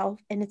loving yourself.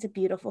 And it's a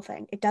beautiful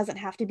thing. It doesn't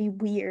have to be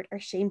weird or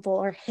shameful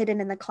or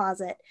hidden in the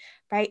closet,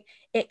 right?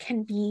 It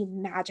can be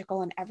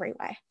magical in every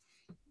way.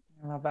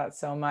 I love that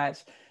so much.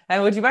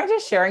 And would you mind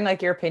just sharing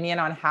like your opinion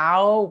on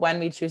how, when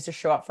we choose to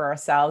show up for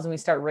ourselves and we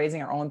start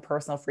raising our own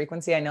personal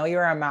frequency? I know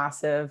you're a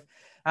massive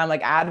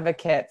like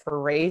advocate for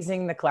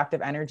raising the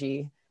collective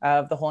energy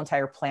of the whole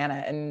entire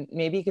planet. And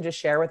maybe you could just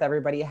share with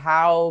everybody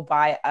how,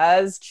 by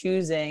us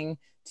choosing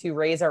to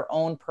raise our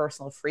own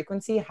personal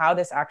frequency, how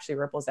this actually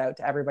ripples out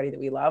to everybody that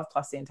we love,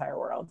 plus the entire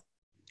world.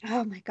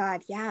 Oh my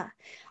God. Yeah.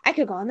 I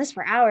could go on this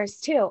for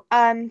hours too.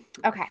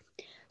 Okay.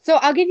 So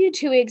I'll give you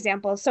two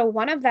examples. So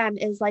one of them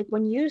is like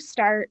when you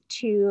start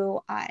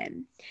to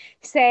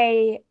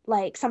say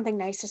like something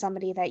nice to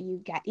somebody that you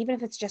get, even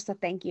if it's just a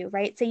thank you,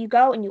 right? So you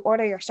go and you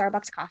order your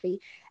Starbucks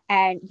coffee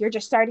and you're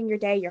just starting your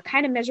day. You're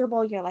kind of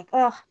miserable. You're like,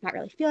 oh, not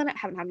really feeling it.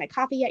 Haven't had my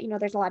coffee yet. You know,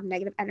 there's a lot of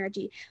negative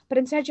energy. But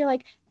instead you're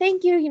like,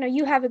 thank you. You know,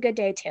 you have a good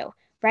day too,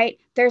 right?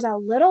 There's a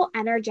little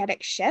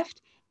energetic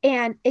shift,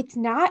 and it's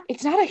not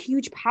a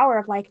huge power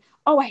of like,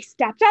 oh, I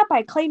stepped up,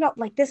 I cleaned up.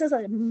 Like, this is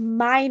a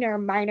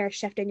minor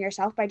shift in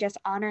yourself by just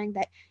honoring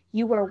that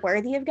you were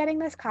worthy of getting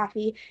this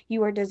coffee,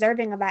 you were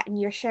deserving of that, and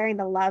you're sharing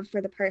the love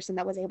for the person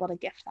that was able to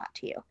gift that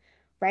to you,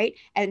 right?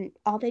 And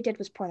all they did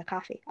was pour the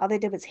coffee, all they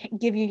did was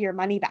give you your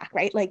money back,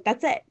 right? Like,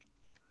 that's it.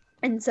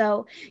 And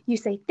so you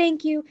say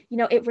thank you,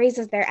 it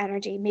raises their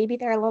energy. Maybe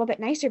they're a little bit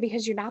nicer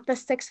because you're not the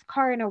sixth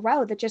car in a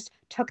row that just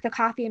took the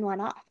coffee and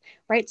went off,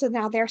 right? So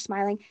now they're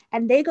smiling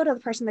and they go to the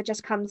person that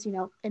just comes,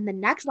 in the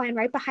next line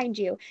right behind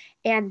you,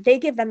 and they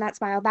give them that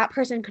smile. That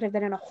person could have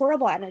been in a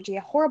horrible energy,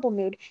 a horrible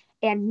mood,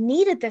 and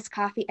needed this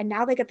coffee. And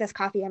now they get this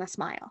coffee and a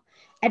smile.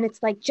 And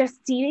it's like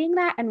just seeing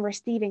that and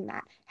receiving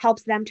that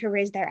helps them to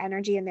raise their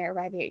energy and their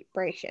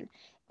vibration,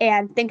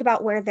 and think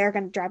about where they're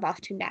going to drive off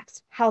to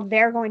next, how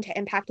they're going to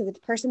impact the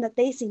person that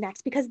they see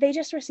next, because they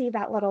just received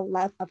that little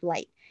love of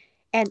light.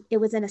 And it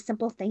was in a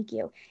simple thank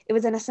you. It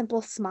was in a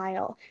simple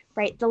smile,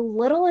 right? The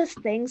littlest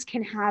things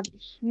can have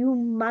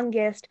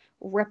humongous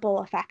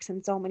ripple effects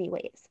in so many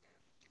ways.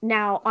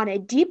 Now, on a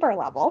deeper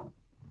level,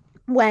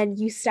 when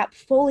you step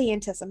fully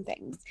into some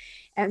things.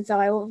 And so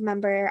I will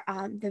remember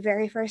the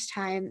very first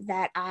time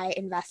that I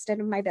invested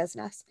in my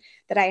business,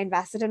 that I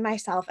invested in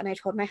myself, and I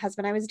told my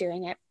husband I was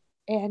doing it.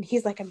 And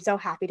he's like, I'm so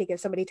happy to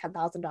give somebody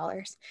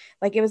 $10,000.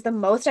 Like, it was the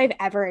most I've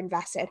ever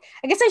invested.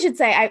 I guess I should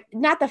say,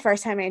 not the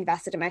first time I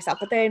invested in myself,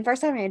 but the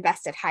first time I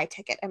invested high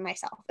ticket in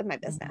myself, in my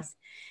business.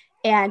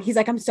 And he's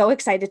like, I'm so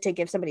excited to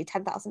give somebody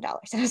 $10,000. And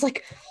I was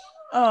like,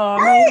 Oh,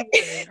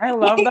 amazing. I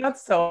love that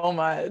so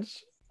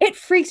much. it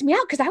freaked me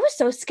out because I was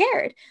so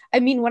scared. I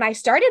mean, when I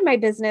started my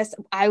business,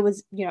 I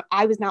was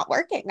not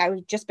working. I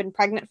was just been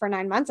pregnant for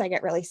 9 months. I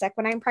get really sick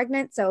when I'm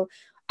pregnant. So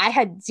I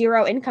had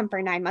zero income for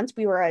 9 months.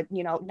 We were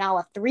now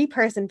a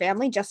 3-person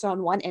family just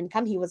on one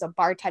income. He was a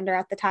bartender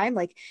at the time,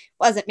 like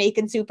wasn't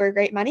making super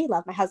great money.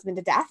 Love my husband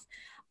to death.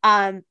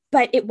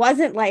 But it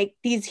wasn't like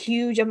these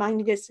huge,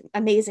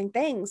 amazing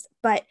things.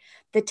 But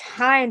the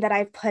time that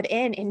I've put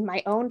in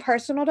my own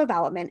personal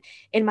development,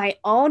 in my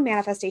own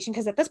manifestation,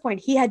 because at this point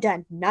he had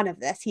done none of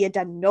this. He had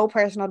done no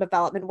personal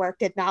development work,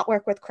 did not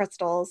work with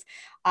crystals,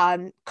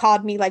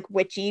 called me like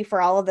witchy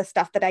for all of the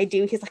stuff that I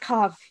do. He's like,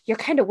 oh, you're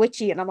kind of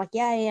witchy. And I'm like,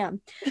 yeah, I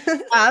am.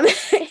 Um,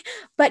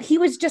 but he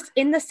was just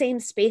in the same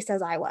space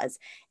as I was.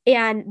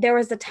 And there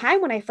was a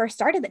time when I first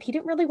started that he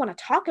didn't really want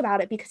to talk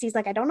about it because he's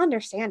like, I don't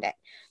understand it.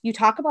 You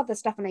talk about this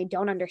stuff and I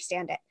don't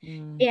understand it.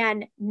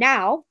 And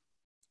now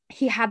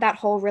he had that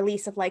whole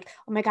release of like,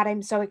 oh my God,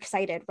 I'm so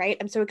excited, right?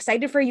 I'm so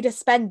excited for you to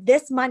spend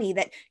this money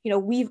that,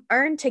 we've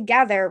earned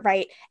together,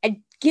 right? And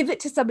give it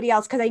to somebody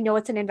else because I know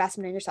it's an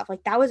investment in yourself.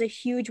 Like, that was a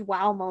huge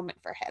wow moment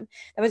for him.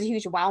 That was a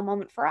huge wow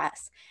moment for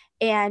us.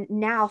 And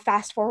now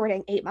fast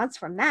forwarding 8 months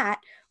from that,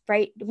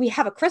 right? We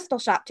have a crystal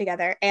shop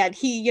together, and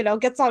he,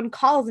 gets on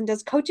calls and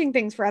does coaching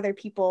things for other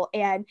people.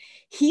 And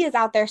he is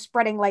out there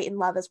spreading light and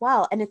love as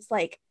well. And it's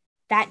like,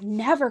 that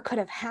never could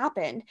have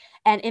happened,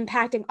 and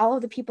impacting all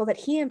of the people that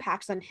he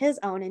impacts on his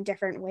own in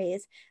different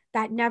ways.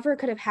 That never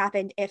could have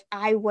happened if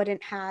I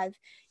wouldn't have,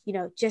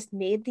 just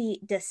made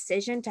the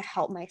decision to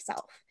help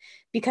myself.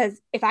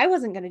 Because if I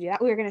wasn't going to do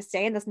that, we were going to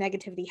stay in this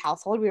negativity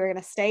household. We were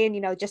going to stay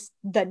in, just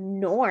the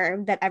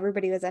norm that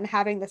everybody was in,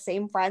 having the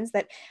same friends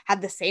that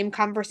had the same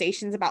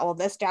conversations about, well,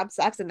 this job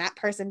sucks and that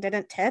person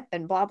didn't tip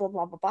and blah, blah,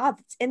 blah, blah, blah.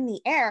 It's in the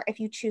air if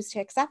you choose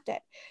to accept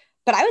it.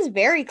 But I was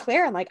very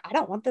clear and like, I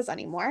don't want this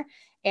anymore.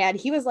 And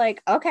he was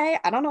like, okay,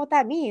 I don't know what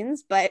that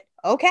means, but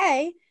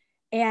okay.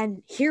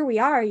 And here we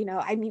are,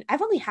 I mean,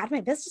 I've only had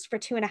my business for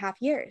 2.5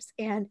 years.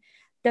 And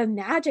the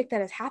magic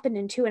that has happened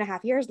in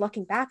 2.5 years,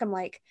 looking back, I'm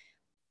like,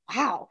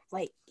 wow,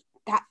 like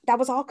that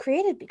was all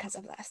created because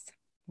of this.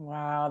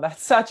 Wow,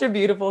 that's such a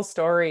beautiful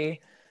story.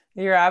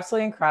 You're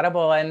absolutely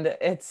incredible. And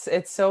it's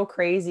so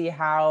crazy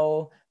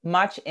how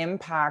much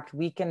impact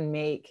we can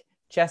make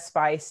just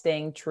by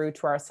staying true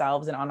to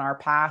ourselves and on our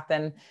path.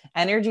 And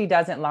energy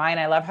doesn't lie. And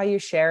I love how you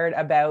shared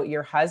about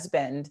your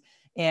husband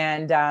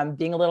and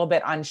being a little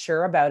bit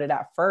unsure about it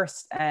at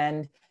first.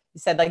 And you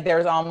said like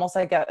there's almost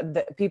like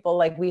people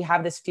like we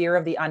have this fear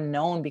of the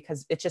unknown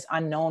because it's just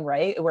unknown,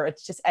 right? Where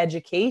it's just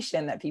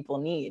education that people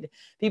need.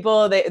 We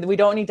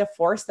don't need to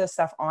force this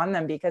stuff on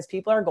them because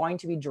people are going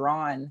to be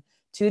drawn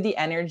to the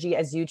energy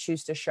as you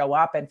choose to show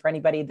up. And for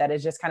anybody that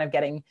is just kind of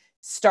getting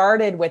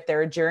started with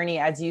their journey,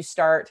 as you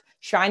start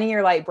shining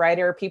your light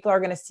brighter, people are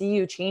going to see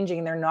you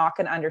changing. They're not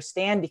going to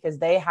understand because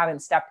they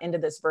haven't stepped into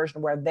this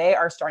version where they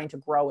are starting to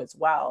grow as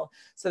well.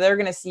 So they're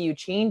going to see you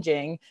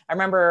changing. I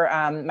remember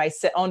my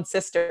own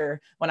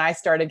sister, when I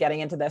started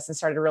getting into this and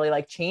started really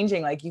like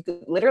changing, like you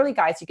could literally,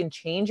 guys, you can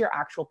change your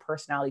actual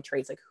personality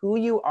traits, like who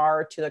you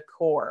are to the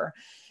core.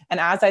 And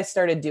as I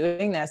started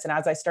doing this and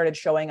as I started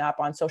showing up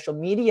on social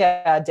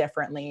media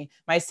differently,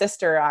 my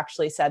sister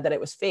actually said that it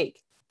was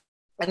fake.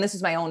 And this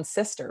is my own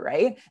sister,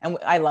 right? And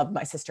I love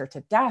my sister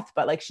to death,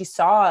 but like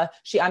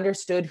she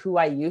understood who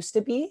I used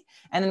to be.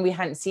 And then we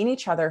hadn't seen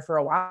each other for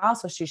a while.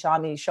 So she saw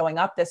me showing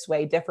up this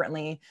way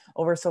differently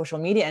over social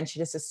media. And she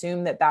just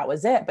assumed that that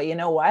was it. But you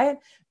know what?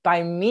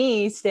 By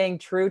me staying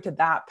true to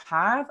that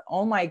path,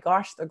 oh my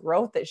gosh, the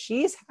growth that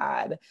she's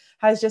had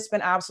has just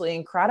been absolutely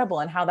incredible,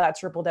 and how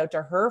that's rippled out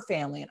to her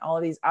family and all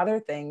of these other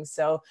things.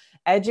 So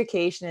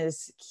education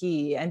is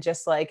key, and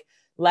just like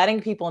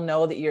letting people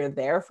know that you're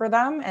there for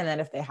them. And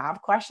then if they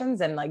have questions,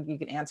 then like you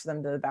can answer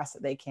them to the best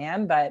that they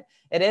can. But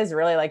it is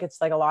really like,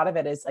 it's like a lot of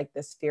it is like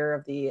this fear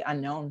of the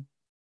unknown.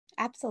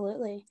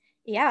 Absolutely.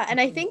 Yeah. And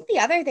I think the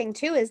other thing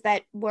too is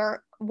that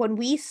when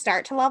we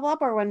start to level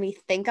up, or when we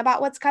think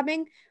about what's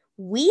coming,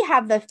 we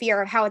have the fear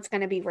of how it's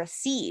going to be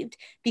received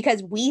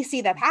because we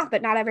see the path,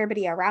 but not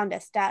everybody around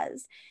us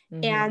does.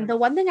 Mm-hmm. And the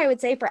one thing I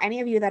would say for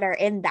any of you that are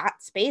in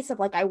that space of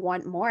like, I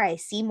want more, I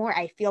see more,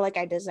 I feel like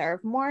I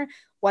deserve more,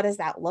 what does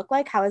that look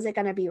like? How is it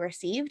going to be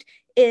received?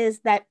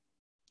 Is that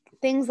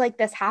things like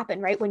this happen,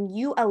 right? When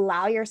you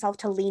allow yourself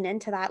to lean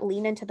into that,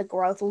 lean into the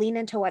growth, lean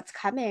into what's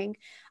coming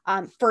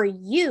for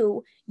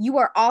you, you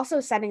are also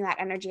sending that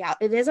energy out.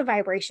 It is a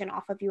vibration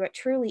off of you. It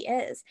truly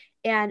is.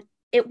 And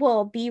it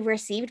will be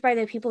received by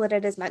the people that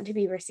it is meant to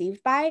be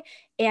received by.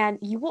 And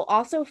you will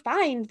also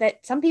find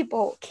that some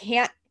people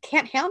can't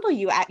handle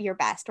you at your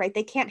best, right?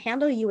 They can't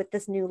handle you with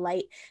this new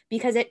light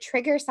because it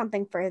triggers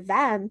something for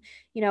them.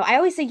 You know, I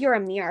always say you're a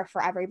mirror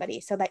for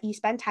everybody, so that you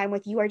spend time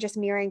with, you are just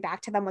mirroring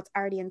back to them what's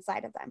already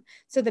inside of them.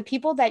 So the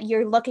people that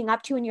you're looking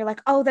up to and you're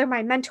like, oh, they're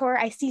my mentor,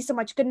 I see so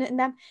much good in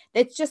them,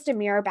 it's just a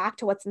mirror back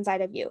to what's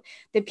inside of you.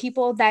 The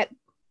people that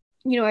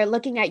are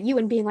looking at you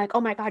and being like,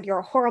 oh my God, you're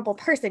a horrible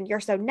person, you're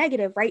so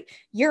negative, right?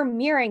 You're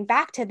mirroring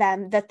back to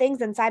them the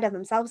things inside of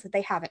themselves that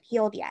they haven't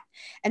healed yet.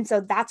 And so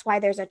that's why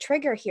there's a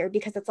trigger here,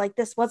 because it's like,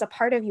 this was a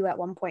part of you at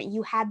one point.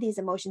 You had these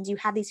emotions, you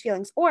had these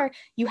feelings, or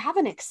you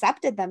haven't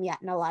accepted them yet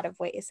in a lot of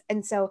ways.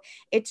 And so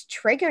it's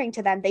triggering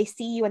to them. They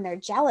see you and they're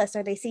jealous,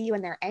 or they see you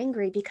and they're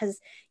angry because,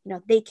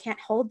 they can't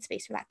hold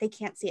space for that. They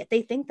can't see it.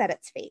 They think that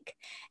it's fake.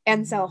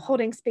 And so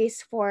holding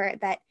space for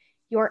that,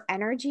 your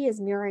energy is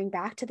mirroring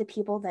back to the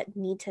people that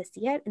need to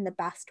see it in the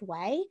best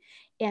way.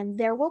 And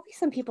there will be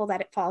some people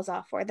that it falls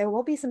off for. There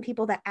will be some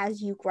people that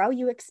as you grow,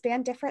 you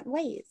expand different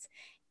ways.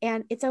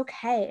 And it's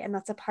okay. And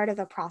that's a part of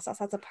the process.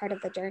 That's a part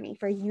of the journey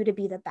for you to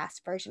be the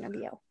best version of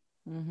you.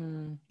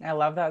 Mm-hmm. I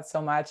love that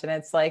so much. And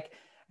it's like,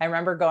 I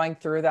remember going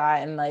through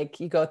that, and like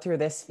you go through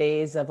this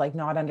phase of like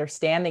not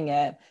understanding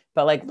it,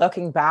 but like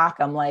looking back,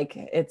 I'm like,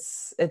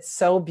 it's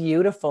so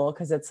beautiful,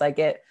 because it's like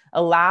it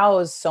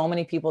allows so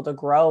many people to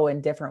grow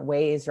in different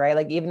ways, right?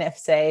 Like even if,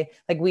 say,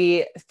 like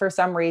we for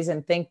some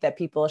reason think that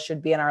people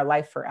should be in our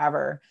life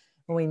forever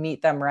when we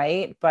meet them,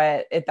 right?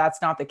 But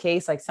that's not the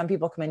case. Like some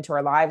people come into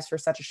our lives for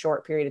such a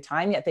short period of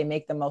time, yet they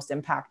make the most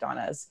impact on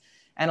us.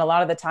 And a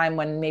lot of the time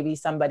when maybe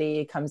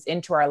somebody comes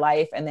into our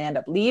life and they end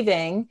up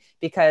leaving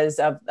because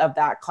of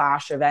that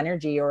clash of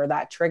energy or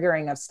that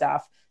triggering of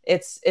stuff,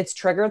 it's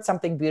triggered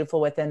something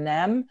beautiful within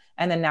them.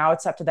 And then now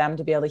it's up to them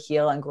to be able to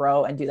heal and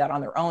grow and do that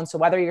on their own. So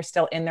whether you're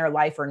still in their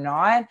life or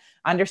not,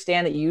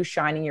 understand that you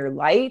shining your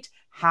light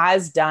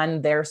has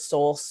done their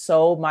soul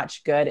so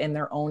much good in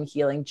their own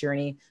healing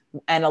journey.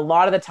 And a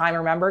lot of the time,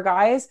 remember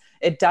guys,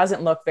 it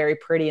doesn't look very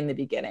pretty in the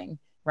beginning,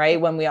 right?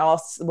 When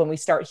we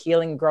start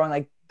healing and growing,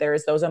 like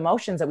there's those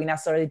emotions that we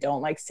necessarily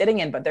don't like sitting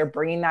in, but they're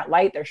bringing that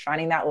light, they're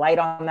shining that light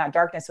on that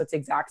darkness. So it's the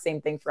exact same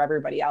thing for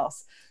everybody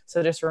else.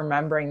 So just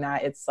remembering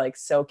that, it's like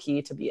so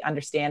key to be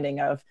understanding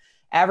of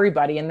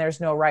everybody, and there's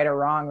no right or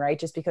wrong, right?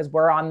 Just because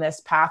we're on this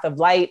path of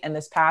light and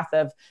this path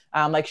of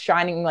like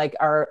shining like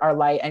our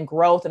light and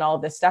growth and all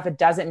of this stuff, it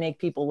doesn't make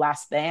people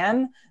less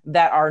than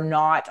that are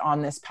not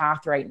on this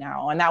path right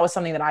now. And that was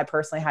something that I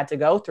personally had to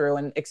go through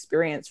and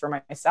experience for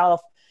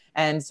myself.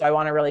 And so I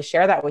want to really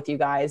share that with you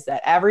guys,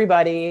 that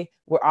everybody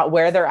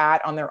where they're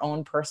at on their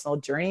own personal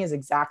journey is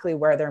exactly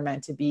where they're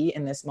meant to be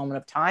in this moment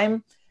of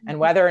time. And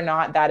whether or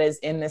not that is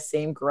in the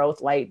same growth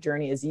light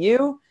journey as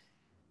you,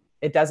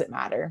 it doesn't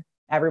matter.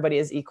 Everybody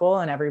is equal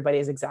and everybody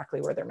is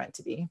exactly where they're meant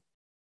to be.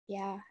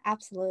 Yeah,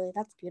 absolutely.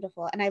 That's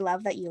beautiful. And I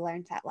love that you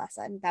learned that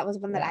lesson. That was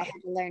one that I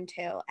had to learn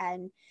too.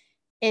 And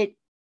it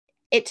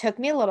took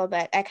me a little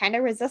bit. I kind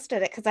of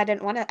resisted it because I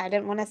didn't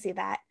want to see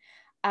that.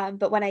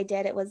 But when I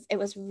did, it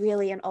was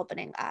really an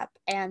opening up.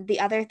 And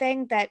the other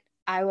thing that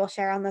I will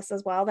share on this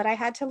as well that I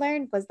had to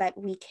learn was that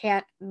we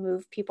can't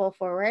move people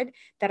forward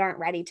that aren't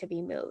ready to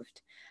be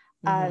moved.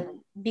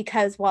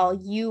 Because while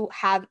you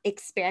have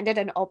expanded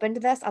and opened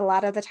this, a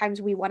lot of the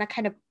times we want to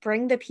kind of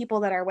bring the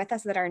people that are with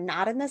us that are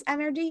not in this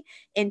energy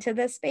into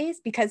this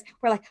space, because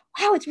we're like,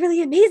 wow, it's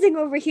really amazing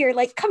over here.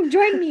 Like, come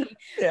join me.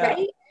 Yeah.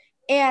 Right.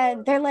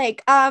 And they're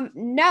like,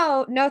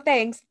 no,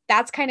 thanks.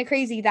 That's kind of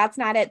crazy. That's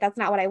not it. That's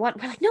not what I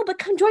want. We're like, no, but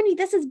come join me.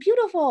 This is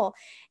beautiful.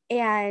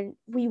 And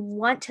we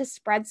want to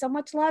spread so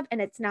much love and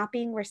it's not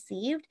being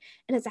received.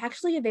 And it's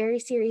actually a very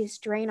serious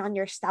drain on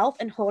yourself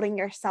and holding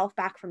yourself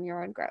back from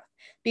your own growth.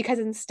 Because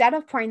instead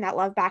of pouring that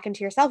love back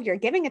into yourself, you're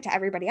giving it to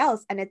everybody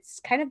else. And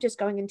it's kind of just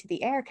going into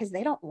the air because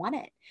they don't want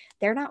it.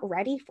 They're not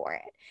ready for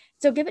it.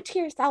 So give it to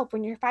yourself.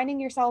 When you're finding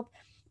yourself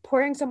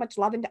pouring so much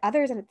love into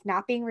others and it's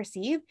not being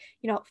received,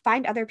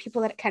 find other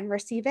people that can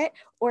receive it,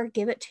 or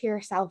give it to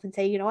yourself and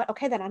say, you know what?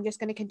 Okay, then I'm just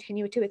going to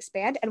continue to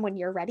expand. And when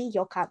you're ready,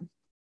 you'll come.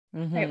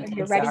 Right? When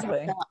you're ready,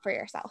 you'll fill up for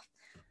yourself.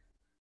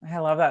 I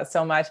love that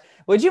so much.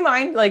 Would you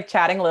mind like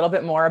chatting a little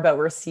bit more about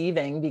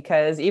receiving?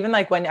 Because even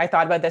like when I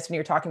thought about this, when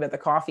you were talking about the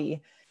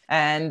coffee,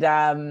 and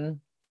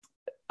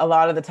a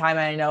lot of the time,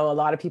 I know a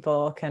lot of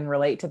people can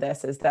relate to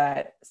this, is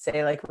that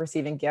say like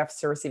receiving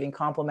gifts or receiving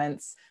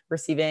compliments,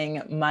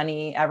 receiving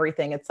money,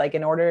 everything. It's like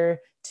in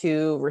order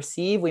to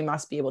receive, we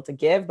must be able to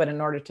give, but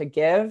in order to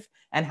give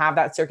and have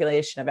that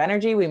circulation of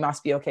energy, we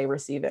must be okay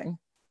receiving.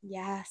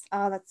 Yes.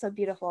 Oh, that's so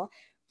beautiful.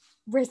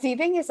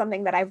 Receiving is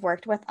something that I've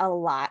worked with a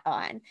lot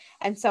on.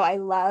 And so I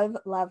love,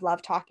 love,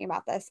 love talking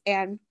about this.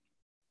 And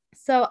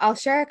so I'll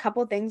share a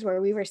couple things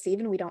where we receive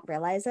and we don't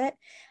realize it.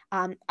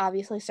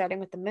 Obviously, starting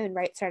with the moon,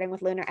 right? Starting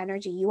with lunar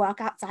energy. You walk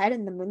outside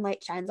and the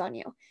moonlight shines on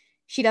you.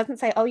 She doesn't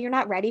say, oh, you're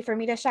not ready for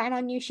me to shine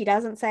on you. She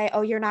doesn't say,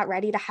 oh, you're not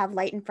ready to have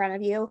light in front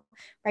of you,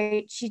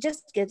 right? She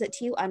just gives it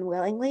to you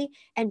unwillingly,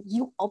 and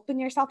you open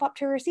yourself up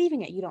to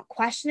receiving it. You don't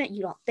question it.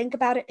 You don't think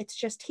about it. It's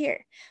just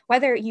here.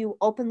 Whether you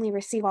openly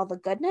receive all the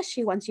goodness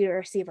she wants you to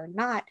receive or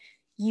not,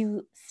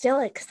 you still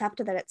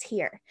accept that it's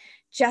here.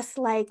 Just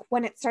like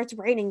when it starts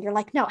raining, you're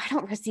like, no, I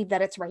don't receive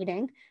that it's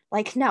raining.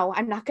 Like, no,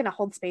 I'm not going to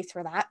hold space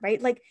for that,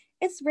 right? Like,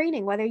 it's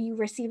raining, whether you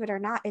receive it or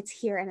not, it's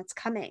here and it's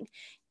coming.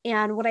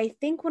 And what I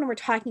think when we're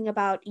talking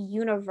about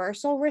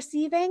universal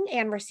receiving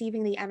and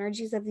receiving the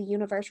energies of the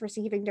universe,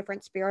 receiving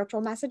different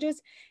spiritual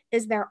messages,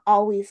 is they're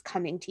always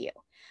coming to you.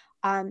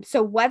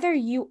 So whether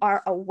you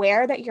are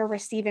aware that you're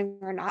receiving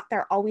or not,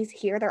 they're always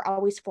here, they're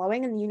always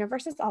flowing, and the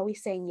universe is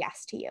always saying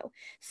yes to you.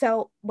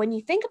 So when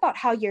you think about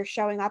how you're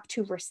showing up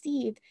to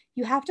receive,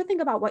 you have to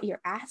think about what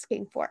you're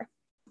asking for.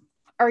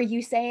 Are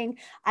you saying,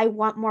 I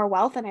want more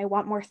wealth and I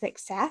want more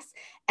success?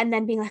 And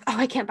then being like, oh,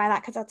 I can't buy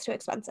that because that's too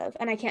expensive.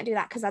 And I can't do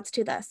that because that's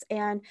too this.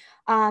 And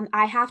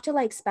I have to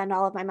like spend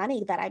all of my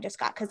money that I just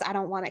got because I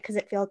don't want it because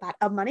it feels bad.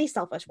 Money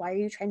selfish. Why are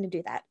you trying to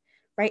do that?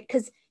 Right?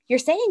 Because you're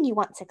saying you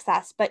want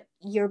success, but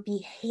your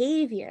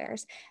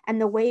behaviors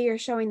and the way you're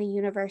showing the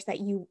universe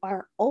that you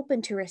are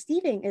open to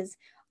receiving is,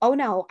 oh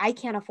no, I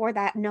can't afford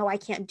that. No, I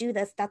can't do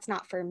this. That's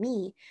not for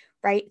me.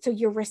 Right? So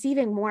you're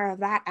receiving more of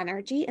that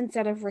energy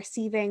instead of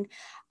receiving,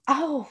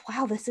 oh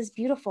wow, this is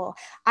beautiful.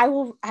 I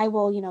will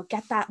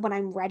get that when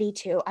I'm ready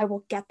to. I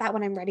will get that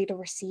when I'm ready to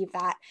receive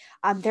that.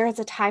 There is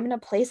a time and a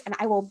place, and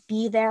I will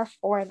be there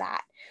for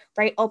that.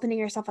 Right? Opening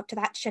yourself up to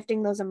that,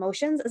 shifting those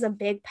emotions is a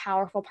big,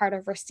 powerful part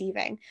of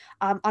receiving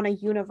on a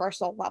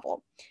universal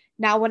level.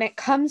 Now, when it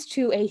comes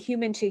to a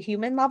human to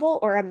human level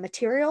or a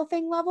material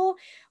thing level,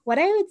 what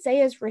I would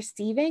say is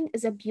receiving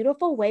is a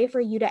beautiful way for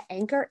you to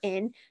anchor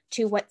in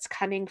to what's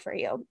coming for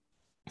you.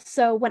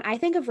 So when I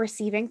think of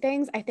receiving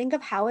things, I think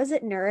of how is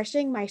it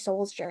nourishing my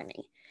soul's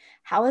journey?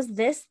 How is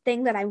this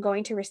thing that I'm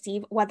going to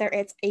receive, whether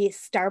it's a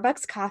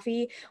Starbucks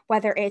coffee,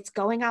 whether it's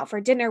going out for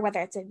dinner,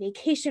 whether it's a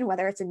vacation,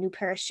 whether it's a new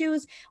pair of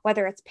shoes,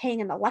 whether it's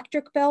paying an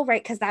electric bill,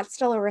 right? Because that's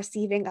still a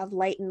receiving of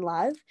light and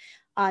love.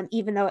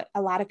 Even though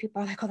a lot of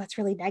people are like, oh, that's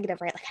really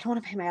negative, right? Like, I don't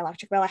want to pay my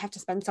electric bill. I have to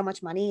spend so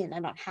much money and I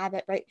don't have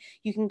it, right?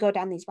 You can go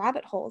down these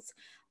rabbit holes.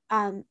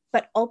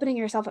 But opening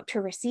yourself up to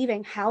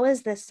receiving, how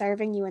is this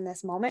serving you in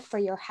this moment for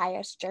your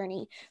highest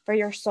journey, for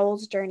your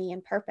soul's journey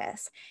and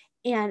purpose?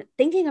 And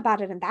thinking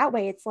about it in that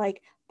way, it's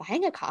like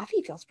buying a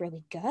coffee feels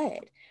really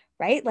good,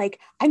 right?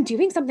 Like I'm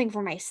doing something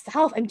for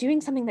myself. I'm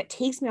doing something that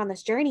takes me on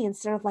this journey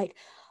instead of like,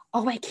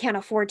 oh, I can't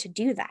afford to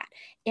do that.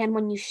 And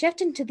when you shift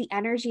into the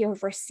energy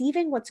of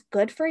receiving what's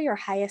good for your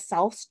highest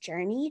self's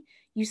journey,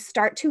 you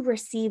start to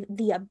receive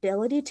the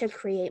ability to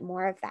create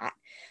more of that.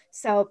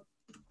 So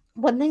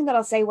one thing that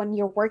I'll say when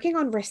you're working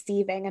on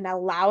receiving and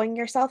allowing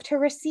yourself to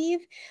receive,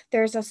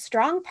 there's a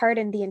strong part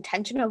in the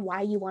intention of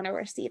why you want to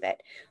receive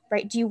it,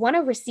 right? Do you want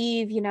to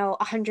receive,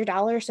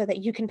 $100 so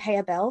that you can pay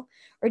a bill?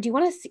 Or do you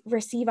want to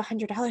receive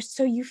 $100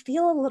 so you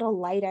feel a little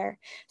lighter?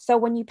 So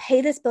when you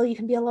pay this bill, you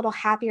can be a little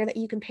happier that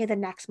you can pay the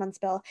next month's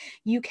bill.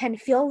 You can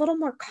feel a little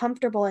more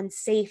comfortable and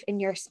safe in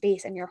your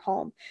space and your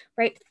home,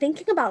 right?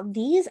 Thinking about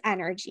these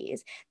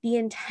energies, the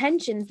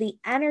intentions, the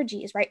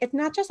energies, right? It's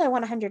not just I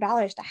want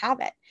 $100 to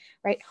have it,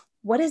 right?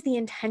 What is the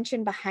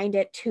intention behind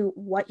it to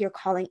what you're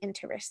calling in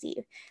to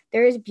receive?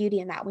 There is beauty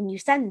in that. When you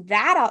send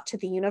that out to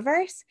the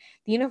universe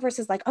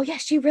is like, oh yeah,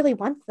 she really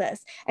wants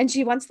this. And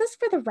she wants this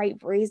for the right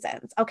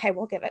reasons. Okay,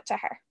 we'll give it to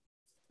her.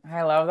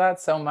 I love that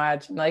so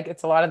much. And like,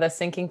 it's a lot of the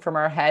sinking from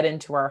our head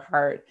into our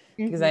heart.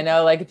 Because I Mhm.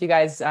 know, like, if you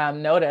guys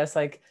notice,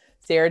 like,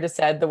 Sarah just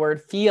said the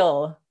word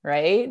feel,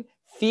 right?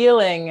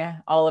 Feeling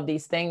all of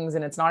these things.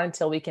 And it's not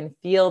until we can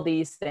feel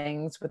these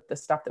things with the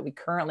stuff that we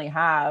currently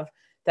have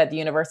that the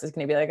universe is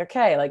going to be like,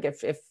 okay, like,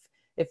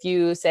 if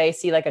you say,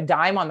 see like a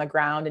dime on the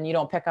ground and you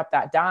don't pick up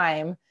that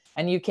dime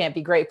and you can't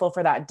be grateful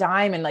for that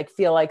dime and like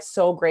feel like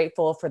so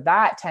grateful for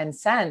that 10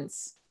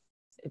 cents,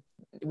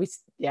 we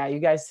yeah, you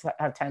guys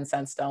have 10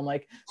 cents still. I'm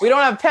like, we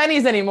don't have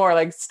pennies anymore.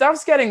 Like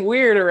stuff's getting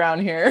weird around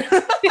here.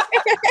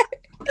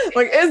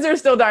 Like, is there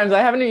still dimes? I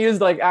haven't used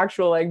like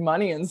actual like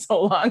money in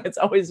so long. It's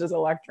always just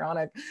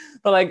electronic.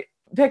 But like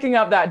picking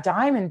up that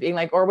dime and being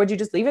like, or would you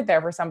just leave it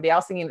there for somebody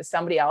else thinking that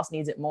somebody else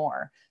needs it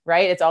more?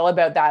 Right. It's all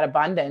about that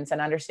abundance and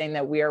understanding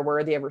that we are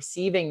worthy of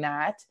receiving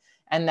that.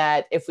 And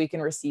that if we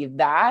can receive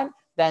that,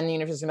 then the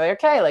universe is gonna be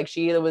like, okay, like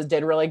she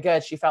did really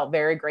good. She felt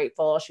very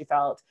grateful. She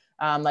felt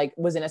like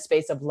was in a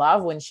space of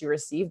love when she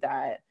received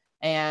that.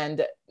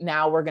 And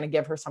now we're going to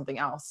give her something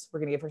else. We're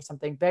going to give her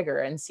something bigger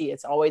and see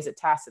it's always a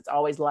test. It's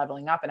always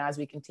leveling up. And as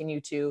we continue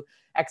to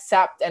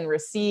accept and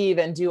receive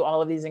and do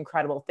all of these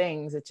incredible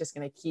things, it's just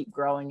going to keep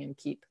growing and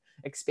keep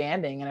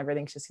expanding and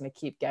everything's just going to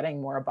keep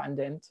getting more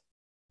abundant.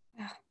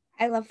 Ah,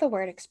 I love the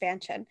word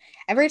expansion.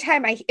 Every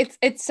time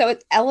it's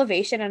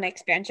elevation and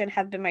expansion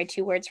have been my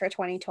two words for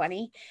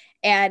 2020.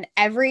 And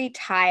every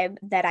time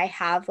that I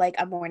have like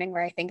a morning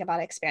where I think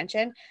about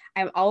expansion,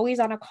 I'm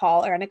always on a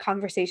call or in a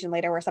conversation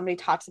later where somebody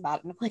talks about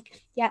it. And I'm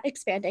like, yeah,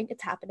 expanding,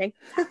 it's happening.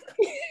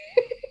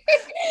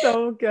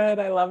 So good.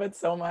 I love it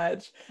so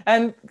much.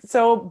 And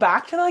so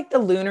back to like the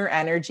lunar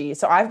energy.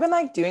 So I've been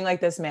like doing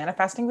like this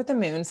manifesting with the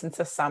moon since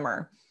the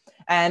summer.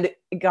 And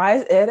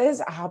guys, it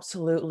is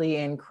absolutely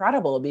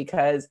incredible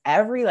because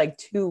every like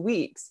 2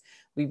 weeks,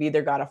 we've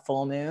either got a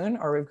full moon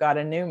or we've got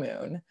a new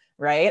moon,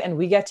 right? And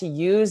we get to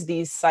use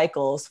these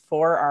cycles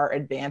for our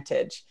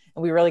advantage.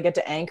 And we really get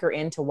to anchor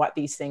into what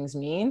these things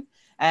mean.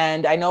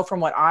 And I know from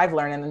what I've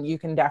learned, and you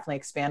can definitely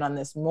expand on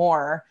this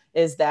more,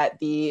 is that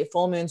the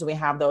full moons, when we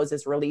have those,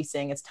 is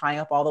releasing, it's tying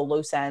up all the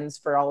loose ends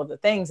for all of the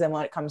things. And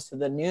when it comes to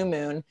the new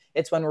moon,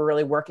 it's when we're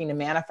really working to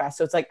manifest.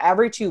 So it's like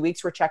every 2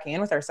 weeks, we're checking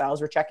in with ourselves.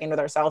 We're checking in with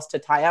ourselves to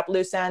tie up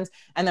loose ends.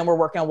 And then we're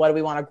working on what do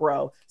we want to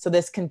grow. So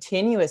this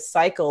continuous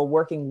cycle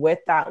working with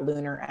that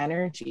lunar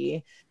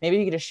energy, maybe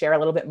you could just share a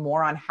little bit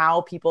more on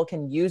how people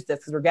can use this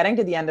because we're getting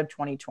to the end of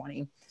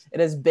 2020. It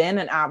has been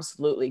an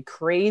absolutely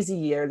crazy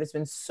year. There's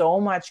been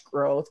so much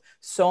growth,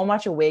 so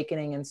much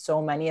awakening in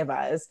so many of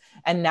us.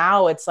 And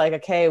now it's like,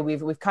 okay,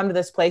 we've come to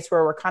this place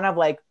where we're kind of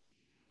like,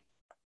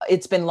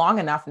 it's been long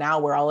enough now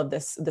where all of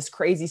this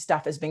crazy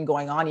stuff has been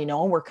going on,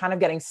 and we're kind of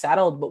getting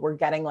settled, but we're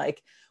getting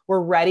like, we're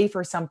ready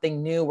for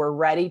something new. We're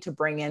ready to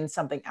bring in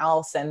something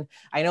else. And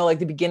I know like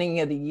the beginning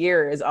of the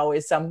year is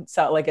always so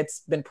like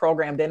it's been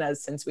programmed in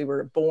us since we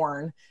were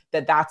born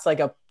that that's like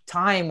a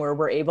time where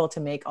we're able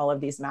to make all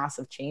of these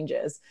massive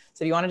changes.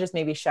 So do you want to just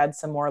maybe shed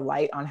some more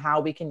light on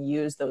how we can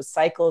use those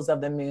cycles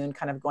of the moon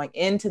kind of going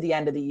into the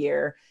end of the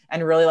year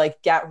and really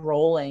like get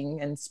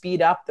rolling and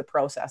speed up the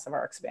process of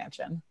our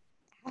expansion?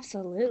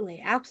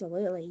 Absolutely.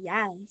 Absolutely.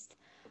 Yes.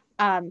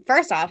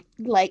 First off,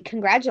 like,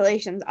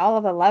 congratulations, all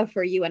of the love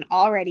for you and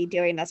already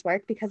doing this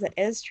work because it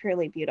is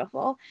truly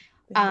beautiful.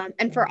 Thank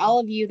And for you. all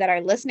of you that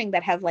are listening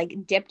that have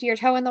like dipped your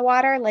toe in the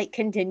water, like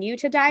continue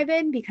to dive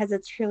in because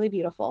it's truly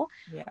beautiful.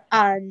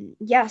 Yeah.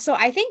 Yeah, so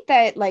I think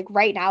that like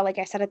right now, like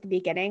I said at the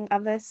beginning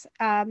of this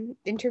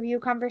interview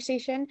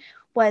conversation,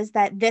 was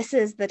that this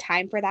is the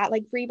time for that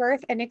like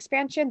rebirth and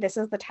expansion. This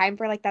is the time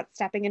for like that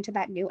stepping into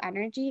that new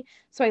energy.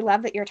 So I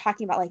love that you're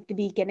talking about like the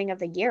beginning of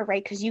the year,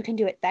 right? Because you can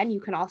do it then. You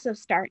can also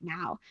start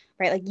now,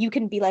 right? Like you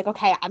can be like,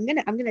 okay, I'm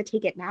gonna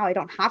take it now. I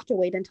don't have to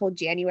wait until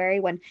January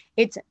when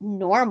it's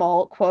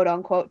normal, quote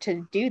unquote,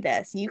 to do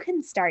this. You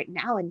can start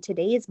now in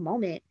today's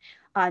moment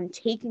on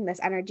taking this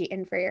energy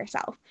in for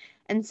yourself.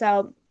 And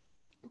so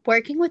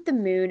working with the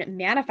moon,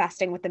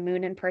 manifesting with the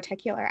moon in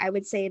particular, I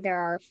would say there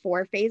are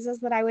four phases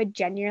that I would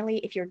genuinely,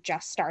 if you're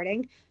just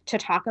starting, to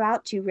talk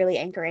about to really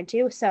anchor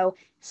into. So,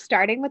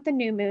 starting with the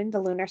new moon, the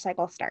lunar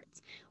cycle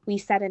starts. We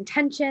set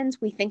intentions,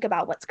 we think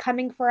about what's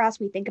coming for us,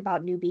 we think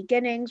about new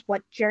beginnings,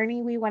 what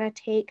journey we want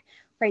to take,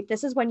 right?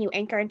 This is when you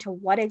anchor into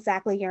what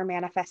exactly your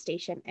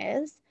manifestation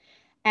is.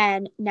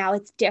 And now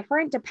it's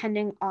different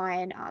depending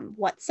on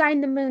what sign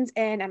the moon's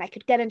in. And I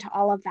could get into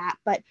all of that.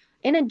 But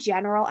in a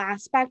general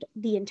aspect,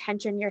 the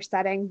intention you're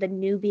setting, the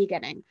new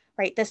beginning,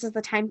 right? This is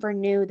the time for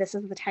new. This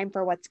is the time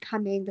for what's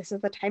coming. This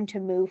is the time to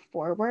move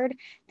forward.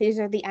 These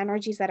are the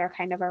energies that are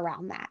kind of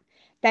around that.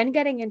 Then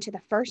getting into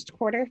the first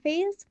quarter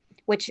phase,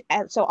 which,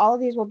 so all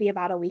of these will be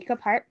about a week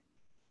apart,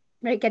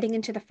 right? Getting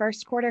into the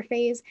first quarter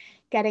phase,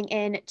 getting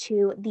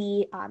into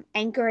the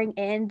anchoring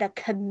in the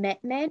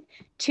commitment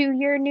to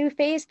your new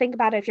phase. Think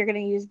about it if you're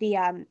going to use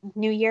the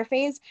new year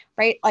phase,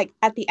 right? Like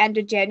at the end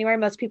of January,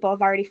 most people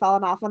have already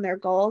fallen off on their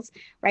goals,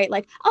 right?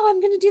 Like, oh, I'm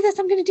going to do this.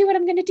 I'm going to do it.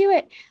 I'm going to do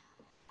it.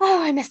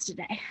 Oh, I missed a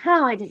day.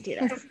 Oh, I didn't do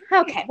this.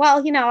 Okay.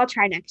 Well, I'll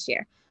try next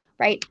year.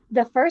 right?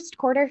 The first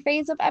quarter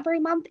phase of every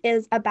month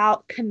is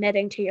about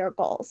committing to your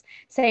goals,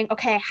 saying,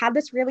 okay, I had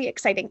this really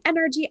exciting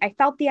energy. I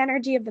felt the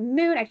energy of the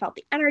moon. I felt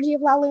the energy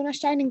of La Luna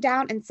shining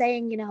down, and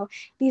saying,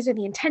 these are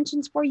the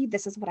intentions for you.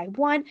 This is what I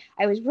want.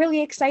 I was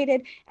really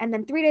excited. And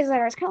then 3 days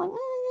later, I was kind of like,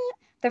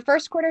 the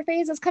first quarter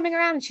phase is coming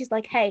around, and she's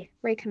like, hey,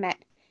 recommit.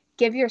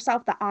 Give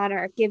yourself the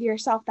honor, give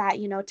yourself that,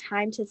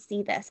 time to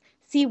see this,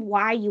 see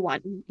why you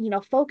want,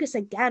 focus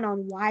again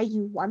on why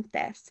you want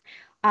this.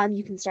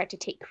 You can start to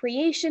take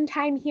creation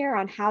time here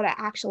on how to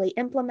actually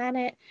implement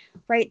it,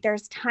 right?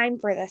 There's time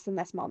for this in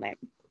this moment.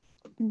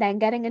 Then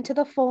getting into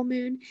the full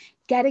moon,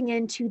 getting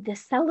into the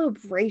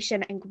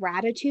celebration and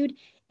gratitude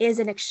is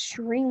an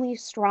extremely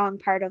strong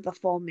part of the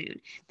full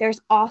moon.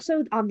 There's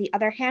also, on the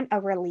other hand, a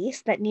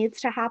release that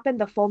needs to happen.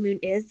 The full moon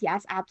is,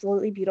 yes,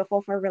 absolutely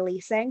beautiful for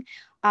releasing.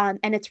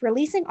 And it's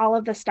releasing all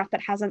of the stuff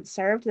that hasn't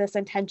served this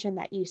intention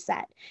that you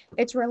set.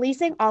 It's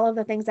releasing all of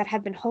the things that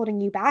have been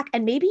holding you back.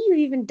 And maybe you've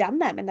even done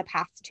them in the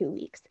past 2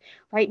 weeks,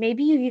 right?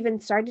 Maybe you've even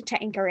started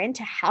to anchor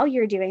into how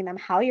you're doing them,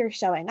 how you're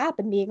showing up,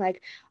 and being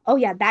like, oh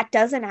yeah, that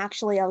doesn't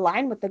actually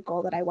align with the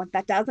goal that I want.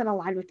 That doesn't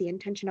align with the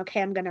intention.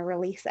 Okay, I'm going to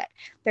release it.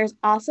 There's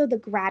also the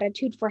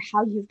gratitude for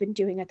how you've been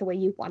doing it the way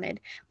you wanted,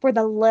 for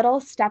the little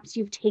steps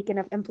you've taken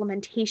of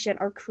implementation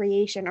or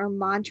creation or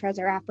mantras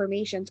or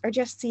affirmations, or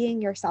just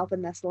seeing yourself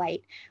in this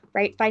light,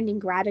 right? Finding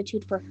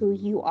gratitude for who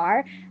you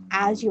are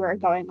as you are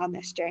going on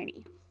this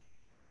journey.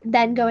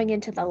 Then going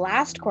into the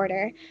last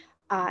quarter,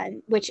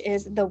 which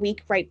is the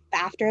week right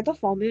after the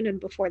full moon and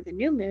before the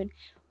new moon,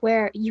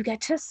 where you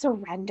get to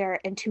surrender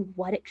into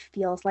what it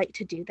feels like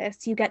to do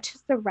this. You get to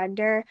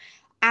surrender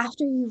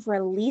after you've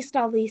released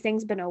all these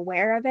things, been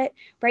aware of it,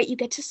 right? You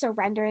get to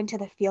surrender into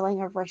the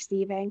feeling of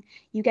receiving.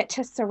 You get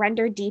to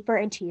surrender deeper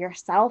into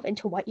yourself,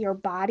 into what your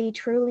body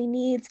truly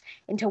needs,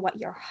 into what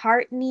your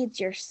heart needs,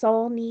 your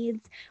soul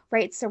needs,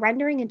 right?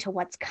 Surrendering into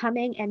what's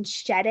coming and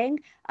shedding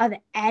of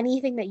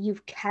anything that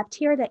you've kept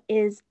here that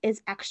is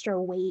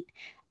extra weight,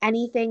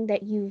 anything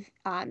that you've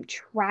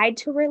tried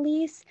to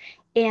release,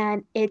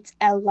 and it's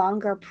a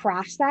longer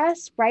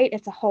process, right?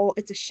 It's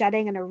a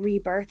shedding and a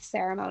rebirth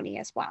ceremony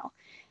as well.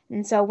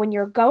 And so when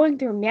you're going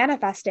through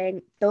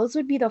manifesting, those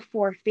would be the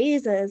 4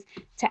 phases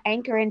to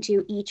anchor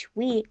into each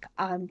week,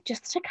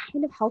 just to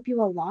kind of help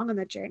you along on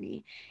the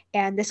journey.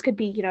 And this could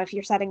be, if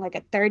you're setting like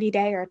a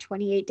 30-day or a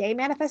 28-day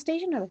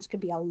manifestation, or this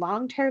could be a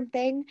long-term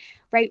thing,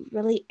 right?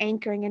 Really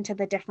anchoring into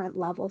the different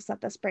levels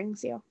that this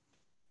brings you.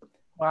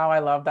 Wow, I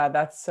love that.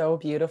 That's so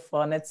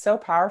beautiful. And it's so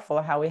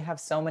powerful how we have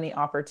so many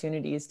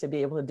opportunities to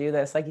be able to do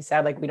this. Like you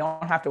said, like we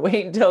don't have to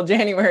wait until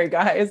January,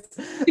 guys.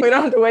 We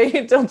don't have to wait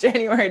until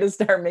January to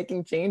start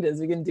making changes.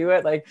 We can do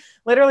it like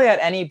literally at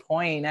any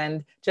point.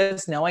 And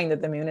just knowing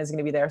that the moon is going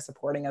to be there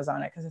supporting us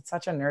on it, because it's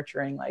such a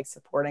nurturing, like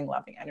supporting,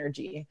 loving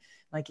energy.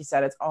 Like you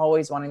said, it's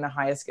always wanting the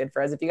highest good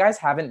for us. If you guys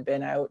haven't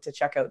been out to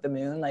check out the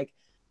moon, like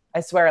I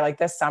swear, like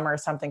this summer,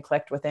 something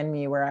clicked within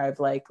me where I've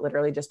like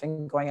literally just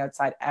been going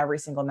outside every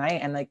single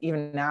night. And like,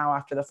 even now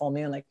after the full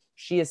moon, like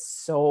she is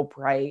so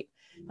bright.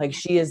 Like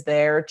she is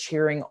there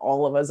cheering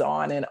all of us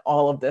on in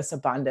all of this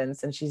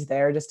abundance. And she's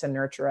there just to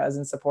nurture us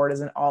and support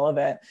us in all of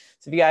it.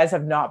 So if you guys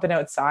have not been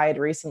outside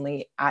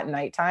recently at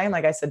nighttime,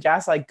 like I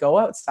suggest, like go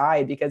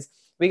outside, because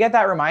we get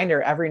that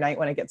reminder every night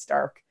when it gets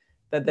dark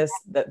that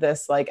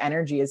this like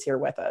energy is here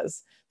with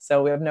us.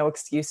 So we have no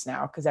excuse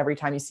now, because every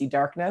time you see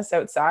darkness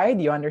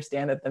outside, you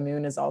understand that the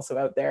moon is also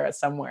out there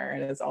somewhere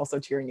and is also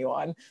cheering you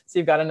on. So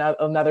you've got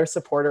another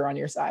supporter on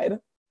your side.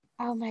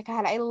 Oh my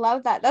God, I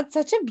love that. That's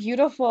such a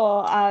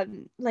beautiful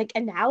like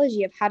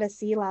analogy of how to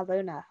see La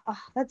Luna. Oh,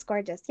 that's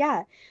gorgeous.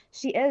 Yeah,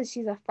 she is.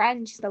 She's a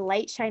friend. She's the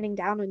light shining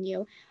down on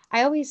you.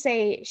 I always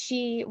say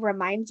she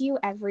reminds you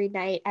every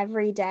night,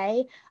 every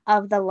day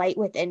of the light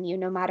within you,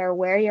 no matter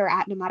where you're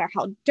at, no matter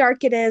how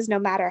dark it is, no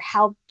matter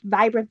how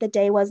vibrant the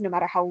day was, no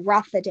matter how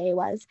rough the day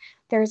was.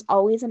 There's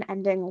always an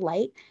ending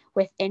light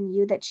within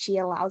you that she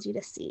allows you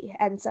to see.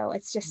 And so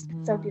it's just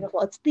so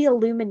beautiful. It's the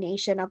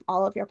illumination of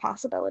all of your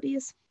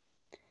possibilities.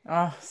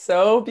 Oh,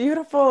 so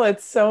beautiful.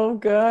 It's so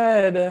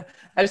good.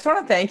 I just want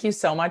to thank you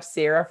so much,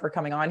 Sierra, for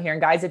coming on here. And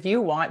guys, if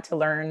you want to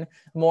learn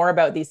more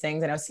about these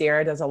things, I know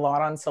Sierra does a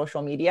lot on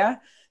social media.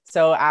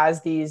 So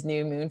as these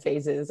new moon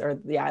phases,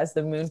 as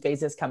the moon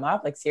phases come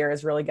up, like Sierra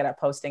is really good at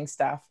posting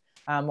stuff,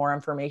 more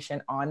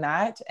information on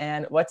that.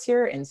 And what's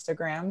your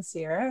Instagram,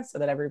 Sierra, so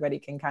that everybody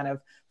can kind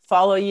of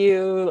follow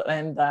you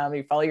and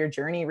follow your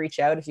journey, reach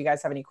out if you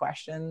guys have any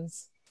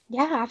questions.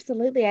 Yeah,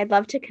 absolutely. I'd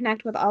love to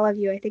connect with all of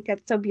you. I think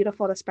it's so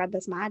beautiful to spread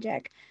this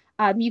magic.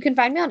 You can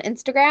find me on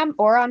Instagram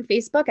or on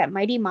Facebook at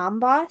Mighty Mom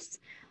Boss.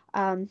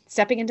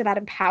 Stepping into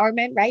that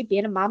empowerment, right?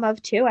 Being a mom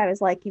of 2, I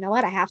was like, you know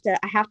what? I have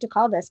to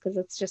call this, because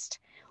it's just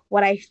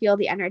what I feel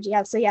the energy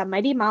of. So yeah,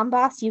 Mighty Mom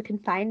Boss, you can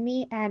find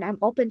me, and I'm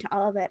open to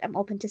all of it. I'm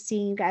open to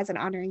seeing you guys and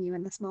honoring you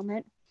in this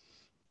moment.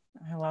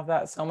 I love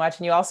that so much.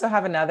 And you also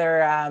have another,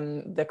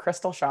 the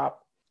Crystal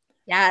Shop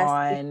Yes.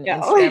 on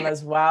Instagram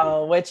as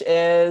well, which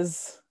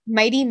is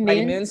Mighty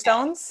Mighty Moon.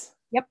 Moonstones.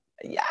 Yep.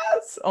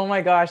 Yes. Oh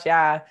my gosh.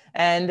 Yeah.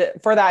 And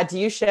for that, do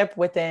you ship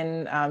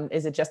within,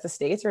 is it just the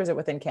States or is it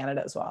within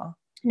Canada as well?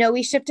 No,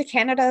 we ship to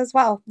Canada as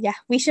well. Yeah,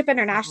 we ship Oh,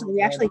 internationally. We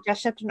good. actually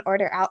just shipped an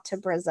order out to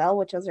Brazil,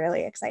 which was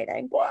really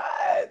exciting.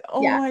 What?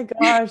 Oh Yeah. my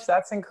gosh,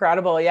 that's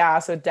incredible. Yeah,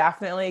 so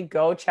definitely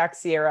go check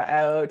Sierra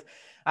out.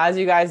 As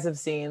you guys have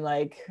seen,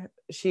 like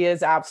she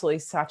is absolutely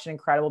such an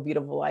incredible,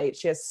 beautiful light.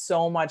 She has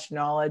so much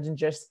knowledge and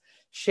just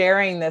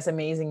sharing this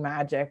amazing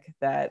magic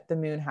that the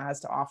moon has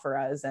to offer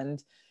us.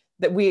 And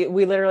that we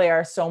literally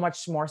are so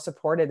much more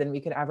supported than we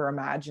could ever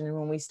imagine. And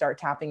when we start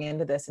tapping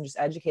into this and just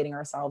educating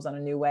ourselves on a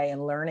new way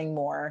and learning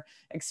more,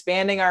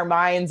 expanding our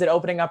minds and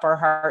opening up our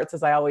hearts,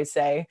 as I always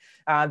say,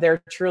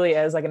 there truly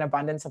is like an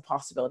abundance of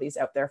possibilities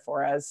out there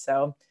for us.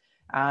 So,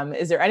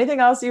 is there anything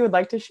else you would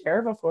like to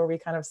share before we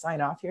kind of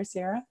sign off here,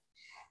 Sierra?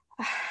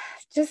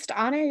 Just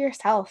honor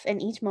yourself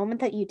in each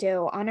moment that you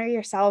do. Honor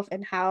yourself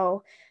and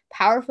how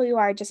powerful you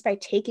are just by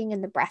taking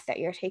in the breath that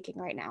you're taking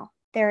right now.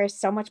 There is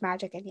so much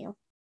magic in you.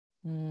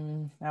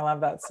 I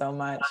love that so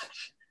much.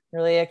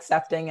 Really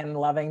accepting and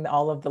loving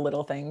all of the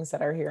little things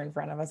that are here in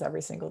front of us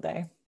every single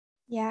day.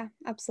 Yeah,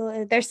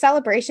 absolutely. There's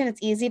celebration.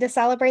 It's easy to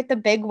celebrate the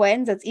big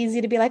wins. It's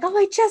easy to be like, oh,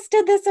 I just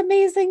did this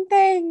amazing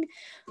thing.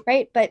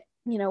 Right. But,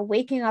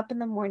 waking up in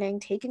the morning,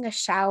 taking a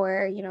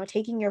shower,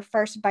 taking your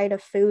first bite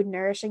of food,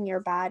 nourishing your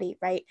body,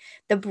 right?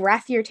 The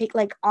breath you're taking,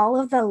 like all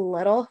of the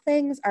little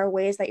things are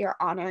ways that you're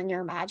honoring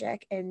your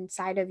magic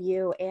inside of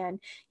you and,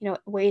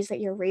 ways that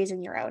you're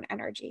raising your own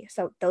energy.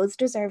 So those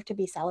deserve to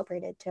be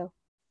celebrated too.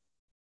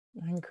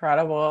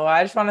 Incredible.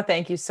 I just want to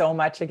thank you so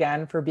much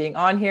again for being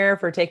on here,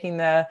 for taking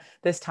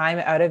this time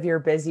out of your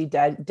busy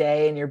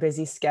day and your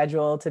busy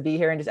schedule to be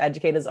here and just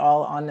educate us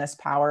all on this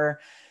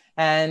power.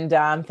 And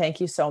thank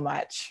you so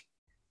much.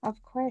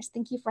 Of course.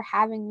 Thank you for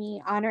having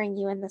me, honoring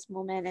you in this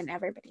moment and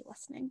everybody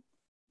listening.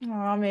 Oh,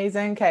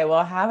 amazing. Okay.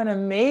 Well, have an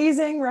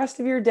amazing rest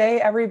of your day,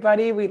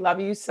 everybody. We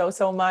love you so,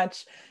 so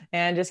much.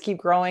 And just keep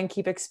growing,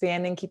 keep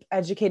expanding, keep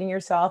educating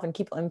yourself, and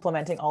keep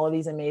implementing all of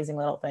these amazing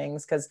little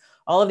things. Because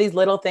all of these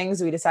little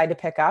things we decide to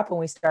pick up when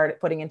we start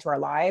putting into our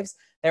lives,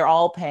 they're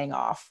all paying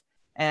off.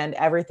 And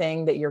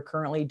everything that you're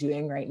currently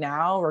doing right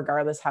now,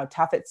 regardless how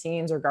tough it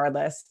seems,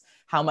 regardless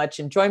how much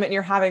enjoyment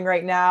you're having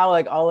right now,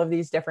 like all of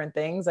these different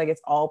things, like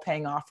it's all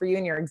paying off for you.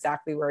 And you're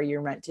exactly where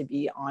you're meant to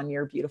be on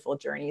your beautiful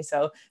journey.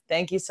 So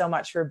thank you so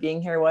much for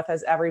being here with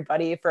us,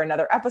 everybody, for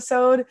another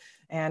episode.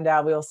 And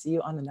we will see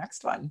you on the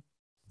next one.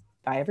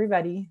 Bye,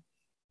 everybody.